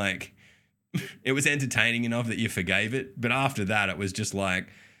 I think like it was entertaining enough that you forgave it, but after that it was just like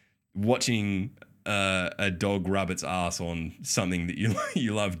watching a dog rub its ass on something that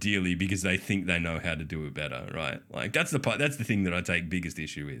you love dearly because they think they know how to do it better, right? Like that's the thing that I take biggest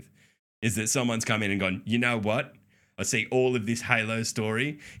issue with, is that someone's come in and gone, you know what? I see all of this Halo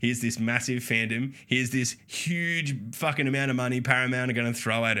story. Here's this massive fandom. Here's this huge fucking amount of money Paramount are going to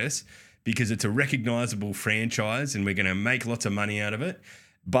throw at us because it's a recognizable franchise and we're going to make lots of money out of it.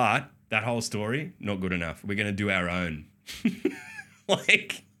 But that whole story, not good enough. We're going to do our own.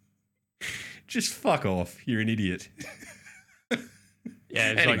 Like, just fuck off. You're an idiot. Yeah,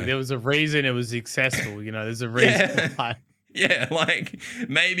 it's anyway. Like there was a reason it was accessible. You know, there's a reason. Yeah. Yeah, like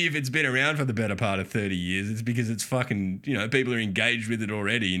maybe if it's been around for the better part of 30 years, it's because it's fucking, you know, people are engaged with it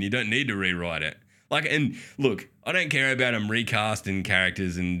already and you don't need to rewrite it. Like, and look, I don't care about them recasting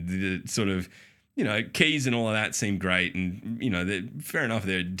characters and the sort of, you know, keys and all of that seem great. And, you know, fair enough,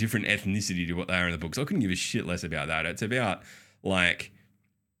 they're a different ethnicity to what they are in the books. I couldn't give a shit less about that. It's about, like,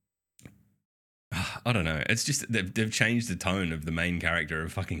 I don't know. It's just they've changed the tone of the main character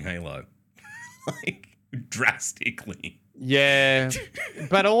of fucking Halo. Like, drastically. Yeah,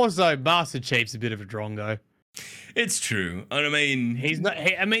 but also Master Chief's a bit of a drongo. It's true. And I mean, he's not.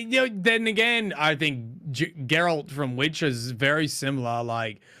 I mean, then again, I think Geralt from Witcher is very similar.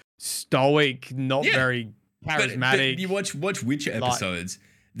 Like stoic, not very charismatic. But you watch Witcher episodes.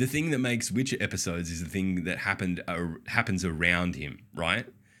 The thing that makes Witcher episodes is the thing that happens around him, right?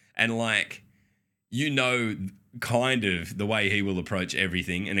 And like, kind of the way he will approach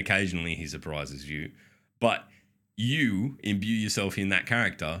everything, and occasionally he surprises you, but you imbue yourself in that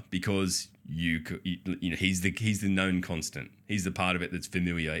character because you know he's the known constant. He's the part of it that's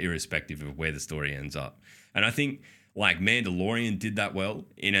familiar, irrespective of where the story ends up. And I think like Mandalorian did that well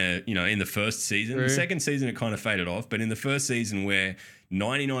in the first season. True. The second season it kind of faded off, but in the first season where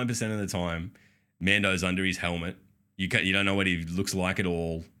 99% of the time Mando's under his helmet, you don't know what he looks like at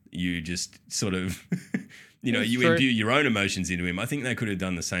all. You just sort of you imbue your own emotions into him. I think they could have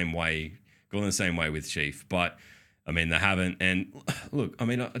gone the same way with Chief, but I mean, they haven't. And look, I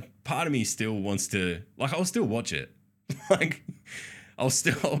mean, part of me still wants to, like, I'll still watch it. Like, I'll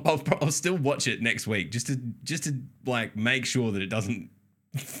still watch it next week just to like make sure that it doesn't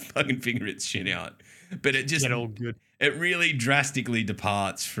fucking figure its shit out. But it just, all good. It really drastically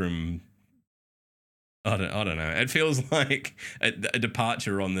departs from, I don't know. It feels like a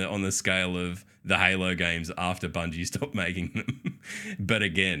departure on the scale of the Halo games after Bungie stopped making them. But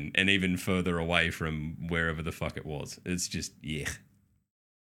again, and even further away from wherever the fuck it was. It's just, yeah.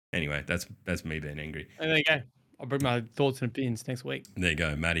 Anyway, that's me being angry. And there you go. I'll bring my thoughts and opinions next week. There you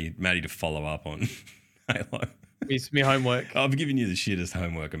go. Maddie to follow up on Halo. It's me homework. I've given you the shittest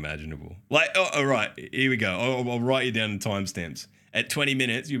homework imaginable. Like, all right, here we go. I'll write you down in timestamps. At 20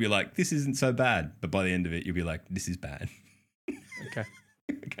 minutes, you'll be like, this isn't so bad. But by the end of it, you'll be like, this is bad. Okay.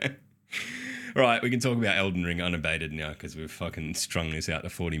 Okay. All right, we can talk about Elden Ring unabated now because we've fucking strung this out to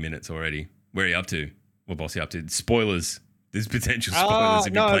 40 minutes already. Where are you up to? What boss are you up to? Spoilers. There's potential spoilers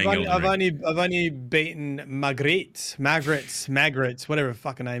if you're playing Elden Ring. I've only beaten Magritte, whatever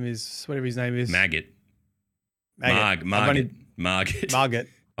his name is. Maggot. Margit.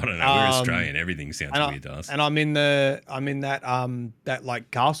 I don't know. We're Australian. Everything sounds weird to us. And I'm in that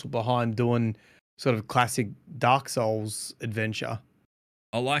like castle behind doing sort of classic Dark Souls adventure.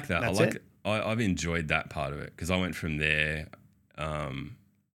 I like that. I've enjoyed that part of it because I went from there,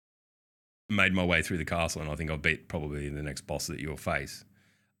 made my way through the castle, and I think I'll beat probably the next boss that you'll face.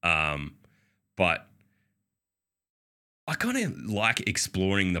 But I kind of like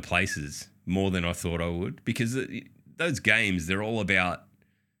exploring the places more than I thought I would because those games, they're all about,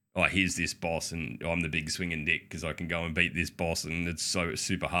 oh, here's this boss and I'm the big swinging dick because I can go and beat this boss and it's so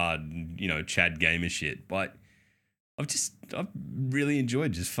super hard, Chad gamer shit. But I've really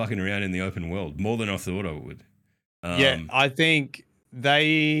enjoyed just fucking around in the open world more than I thought I would. I think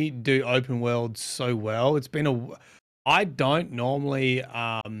they do open world so well. I don't normally,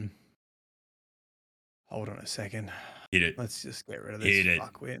 hold on a second. Hit it. Let's just get rid of this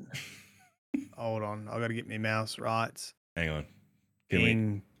fuckwit. Hold on. I got to get my mouse right. Hang on.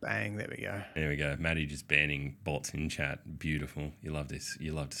 Bing, bang. There we go. There we go. Maddie just banning bots in chat. Beautiful. You love this.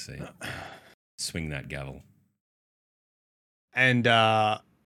 You love to see it. Swing that gavel. And I've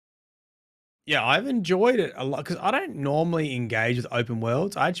enjoyed it a lot because I don't normally engage with open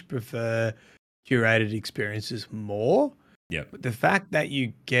worlds. I actually prefer curated experiences more. Yeah. But the fact that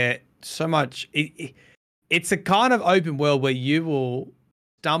you get so much, it's a kind of open world where you will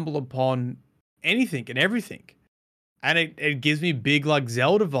stumble upon anything and everything. And it gives me big like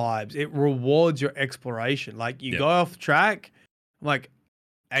Zelda vibes. It rewards your exploration. Like you go off track,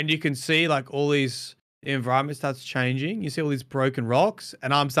 and you can see like all these, the environment starts changing. You see all these broken rocks,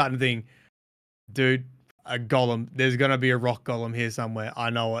 and I'm starting to think, dude, a golem. There's gonna be a rock golem here somewhere.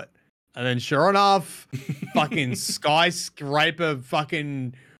 I know it. And then sure enough, fucking skyscraper,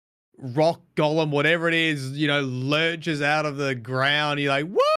 fucking rock golem, whatever it is, lurches out of the ground. You're like,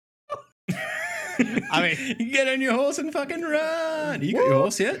 whoa! I mean, you get on your horse and fucking run. You got your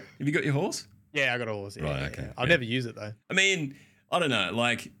horse yet? Have you got your horse? Yeah, I got a horse. Yeah, right, okay. I'll never use it though. I mean, I don't know.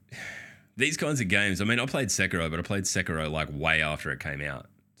 Like these kinds of games. I mean, I played Sekiro, but I played Sekiro like way after it came out.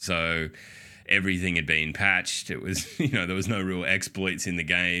 So everything had been patched. It was, there was no real exploits in the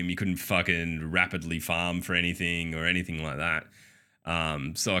game. You couldn't fucking rapidly farm for anything or anything like that.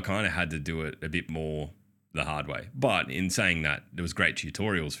 So I kind of had to do it a bit more the hard way. But in saying that, there was great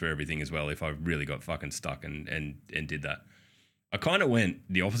tutorials for everything as well if I really got fucking stuck and did that. I kind of went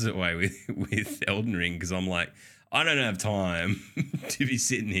the opposite way with Elden Ring because I'm like, I don't have time to be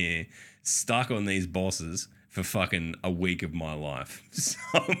sitting here stuck on these bosses for fucking a week of my life. So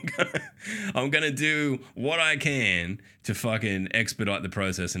I'm gonna do what I can to fucking expedite the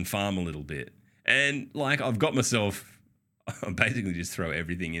process and farm a little bit. And like I've got myself I basically just throw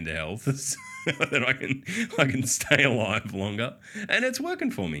everything into health so that I can stay alive longer, and it's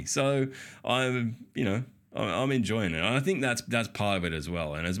working for me. So I'm enjoying it. And I think that's part of it as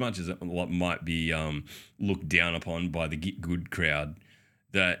well. And as much as it might be looked down upon by the get good crowd,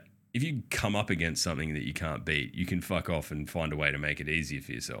 that if you come up against something that you can't beat, you can fuck off and find a way to make it easier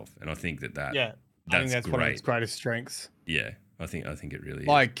for yourself. And I think that I think that's great. one of its greatest strengths. Yeah, I think it really is.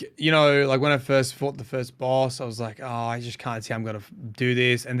 Like, like when I first fought the first boss, I was like, oh, I just can't see I'm going to do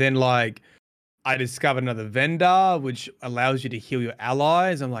this. And then like I discovered another vendor, which allows you to heal your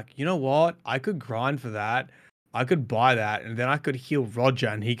allies. I'm like, you know what? I could grind for that. I could buy that. And then I could heal Roger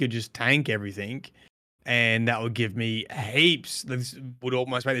and he could just tank everything. And that would give me heaps. This would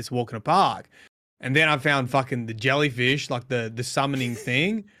almost make this walk in a park. And then I found fucking the jellyfish, like the summoning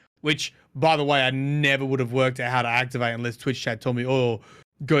thing, which, by the way, I never would have worked out how to activate unless Twitch chat told me, oh,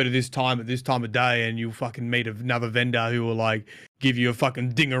 go to this time at this time of day and you'll fucking meet another vendor who will like give you a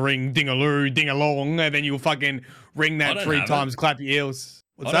fucking ding-a-ring, ding-a-loo, ding-a-long, and then you'll fucking ring that 3 times, clap your heels.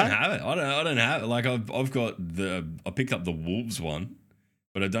 What's that? I don't have it. I don't have it. Like I've got I picked up the wolves one,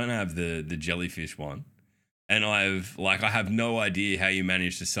 but I don't have the jellyfish one. And I have no idea how you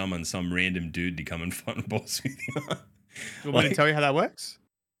manage to summon some random dude to come and fight a boss with you. Do you want me to tell you how that works?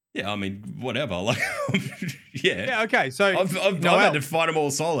 Yeah, I mean, whatever. Like, yeah. Yeah, okay. So I've had to fight them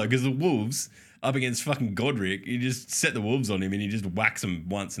all solo because the wolves up against fucking Godric, you just set the wolves on him and you just whacks them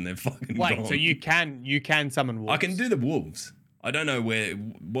once and they're fucking gone. So you can summon wolves. I can do the wolves. I don't know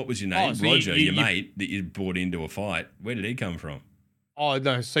what was your name? So Roger, your mate that you brought into a fight. Where did he come from? Oh,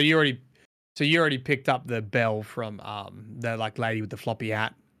 no. So you already picked up the bell from the like lady with the floppy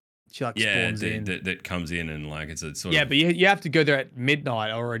hat. She like spawns in. That comes in and like it's a sort of... Yeah, but you have to go there at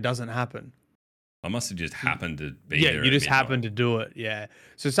midnight or it doesn't happen. I must have just happened to be there. Yeah, you just happened to do it. Yeah.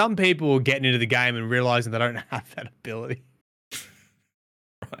 So some people are getting into the game and realizing they don't have that ability.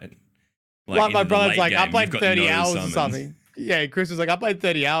 Right. Like my brother's like, I played 30 hours or something. Yeah, Chris was like, I played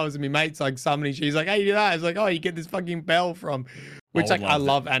 30 hours and my mate's like summoning. She's like, hey, you do that? I was like, oh, you get this fucking bell from, which like I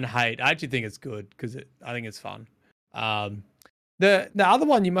love and hate. I actually think it's good because I think it's fun. The other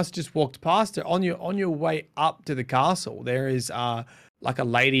one you must have just walked past it on your way up to the castle. There is like a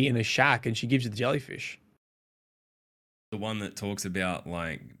lady in a shack and she gives you the jellyfish. The one that talks about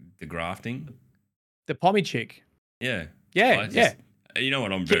like the grafting? The pommy chick. Yeah. Yeah, yeah. You know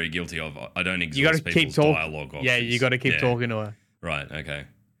what I'm very guilty of? I don't exhaust people's dialogue options. Yeah, you got to keep talking to her. Right, okay.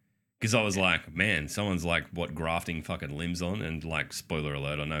 Because I was like, man, someone's like, what, grafting fucking limbs on? And like, spoiler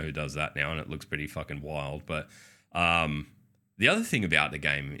alert, I know who does that now and it looks pretty fucking wild. But the other thing about the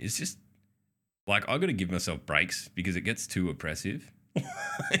game is just, like, I got to give myself breaks because it gets too oppressive.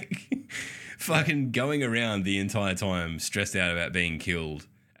 Like, fucking going around the entire time stressed out about being killed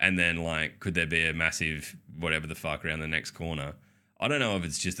and then, like, could there be a massive whatever the fuck around the next corner? I don't know if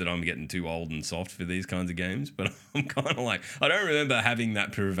it's just that I'm getting too old and soft for these kinds of games, but I'm kind of like, I don't remember having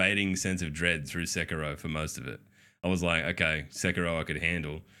that pervading sense of dread through Sekiro for most of it. I was like, okay, Sekiro I could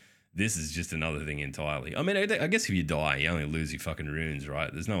handle. This is just another thing entirely. I mean, I guess if you die, you only lose your fucking runes,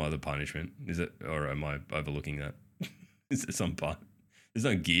 right? There's no other punishment, is it? Or am I overlooking that? Is there some part? There's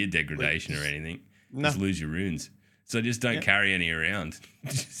no gear degradation or anything. No. Just lose your runes. So just don't carry any around.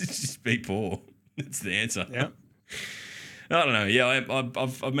 just be poor. That's the answer. Yeah. I don't know. Yeah,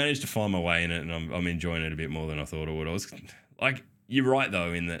 I've managed to find my way in it, and I'm enjoying it a bit more than I thought I would. I was like, you're right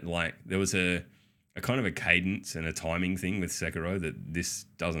though, in that like there was a kind of a cadence and a timing thing with Sekiro that this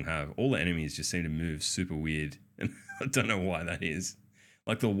doesn't have. All the enemies just seem to move super weird, and I don't know why that is.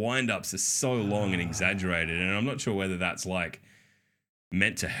 Like the wind-ups are so long and exaggerated, and I'm not sure whether that's like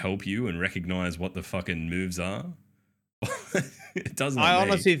meant to help you and recognize what the fucking moves are. It doesn't. I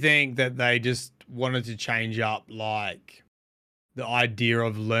honestly think that they just wanted to change up like the idea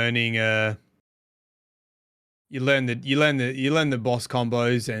of learning you learn the boss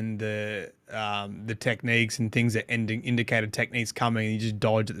combos and the techniques and things that indicated techniques coming and you just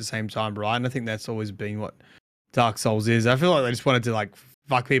dodge at the same time, right? And I think that's always been what Dark Souls is. I feel like they just wanted to like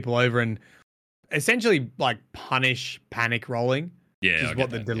fuck people over and essentially like punish panic rolling. Yeah, what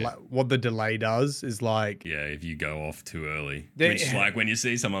the delay does is like, yeah, if you go off too early, which like when you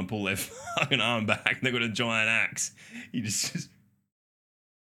see someone pull their fucking arm back and they've got a giant axe, you just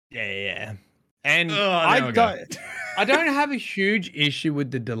yeah. And I don't have a huge issue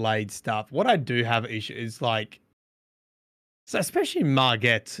with the delayed stuff. What I do have an issue is like, so especially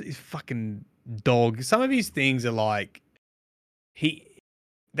Margit, his fucking dog. Some of these things are like,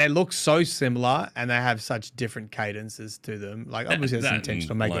 they look so similar and they have such different cadences to them. Like obviously that's intentional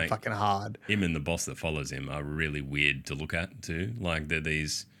to make it fucking hard. Him and the boss that follows him are really weird to look at too. Like they're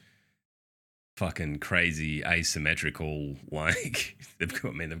these fucking crazy asymmetrical. Like they've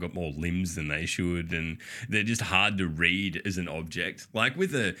got more limbs than they should, and they're just hard to read as an object. Like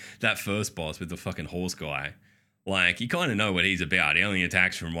with that first boss with the fucking horse guy, like you kind of know what he's about. He only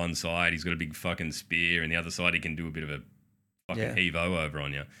attacks from one side. He's got a big fucking spear, and the other side he can do a bit of a fucking heave-o over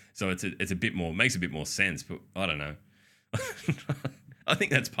on you. So it's a bit more, makes a bit more sense. But I don't know. I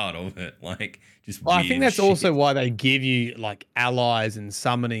think that's part of it. Like just. Well, I think that's also why they give you like allies and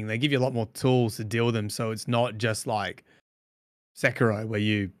summoning. They give you a lot more tools to deal with them, so it's not just like Sekiro where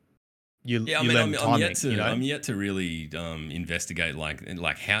you learn timing. I'm yet to really investigate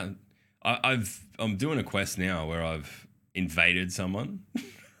like how I'm doing a quest now where I've invaded someone.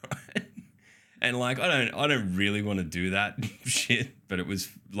 Right? And like I don't really want to do that shit, but it was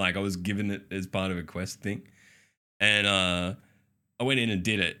like I was given it as part of a quest thing. And I went in and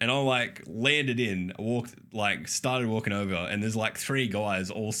did it, and I like landed in, started walking over, and there's like 3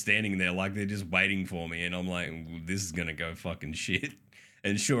 guys all standing there like they're just waiting for me, and I'm like, this is gonna go fucking shit.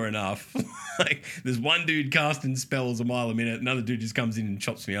 And sure enough, like there's one dude casting spells a mile a minute, another dude just comes in and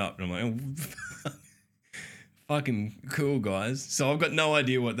chops me up, and I'm like, oh, fucking cool, guys. So I've got no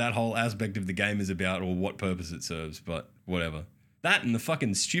idea what that whole aspect of the game is about or what purpose it serves, but whatever. That and the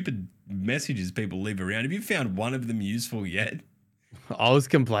fucking stupid messages people leave around. Have you found one of them useful yet? I was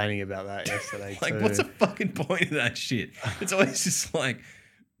complaining about that yesterday like, too. What's the fucking point of that shit? It's always just like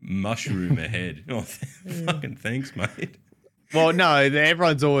mushroom ahead. Oh, fucking thanks, mate. Well, no,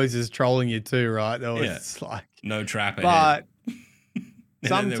 everyone's always just trolling you too, right? They're always like no trap ahead. But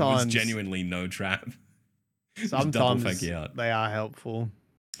sometimes there was genuinely no trap. Sometimes they are helpful.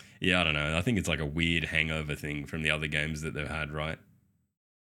 Yeah, I don't know. I think it's like a weird hangover thing from the other games that they've had, right?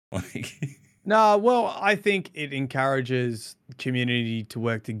 Like, no, well, I think it encourages community to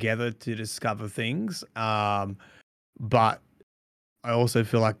work together to discover things. But I also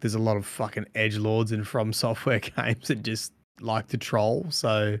feel like there's a lot of fucking edgelords in From Software games that just like to troll.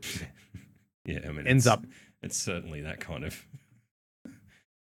 So yeah, I mean, it's certainly that kind of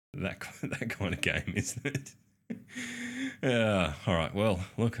that kind of game, isn't it? Yeah. All right. Well,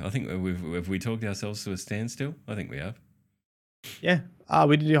 look, I think have we talked ourselves to a standstill? I think we have. Yeah.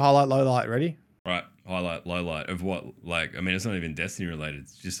 We did do highlight, low light. Ready? Right. Highlight, low light of what? Like, I mean, it's not even Destiny related.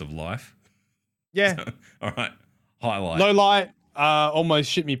 It's just of life. Yeah. So, all right. Highlight. Low light.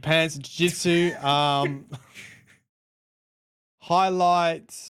 Almost shit me pants at jiu-jitsu.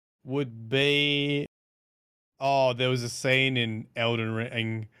 Highlights would be. Oh, there was a scene in Elden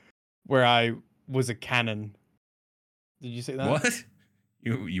Ring where I was a cannon. Did you see that? What?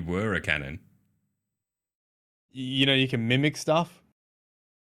 You were a cannon? You know, you can mimic stuff.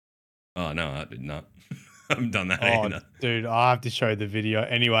 Oh no, I did not. I haven't done that. Oh, either. Dude, I have to show the video.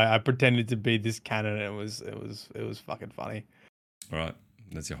 Anyway, I pretended to be this cannon. And it was fucking funny. All right,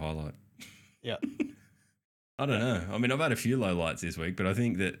 that's your highlight. Yeah. I don't know. I mean, I've had a few lowlights this week, but I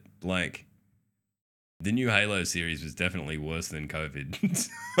think that like the new Halo series was definitely worse than COVID. So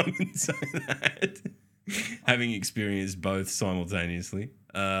I would say that. Having experienced both simultaneously.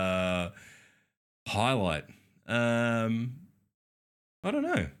 Highlight. I don't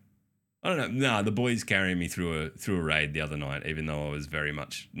know. Nah, the boys carrying me through a raid the other night, even though I was very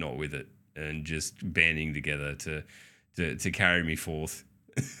much not with it, and just banding together to carry me forth.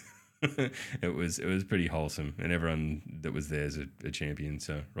 It was pretty wholesome, and everyone that was there is a champion.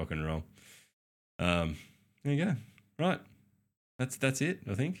 So rock and roll. There you go. Right, that's it.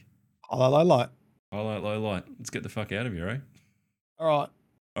 I think. Highlight, low light. Highlight, low light. Let's get the fuck out of here, eh? All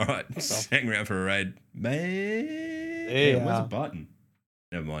right. Hang around for a raid. Man. Yeah, where's the button?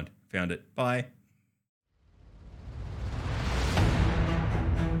 Never mind. Found it. Bye.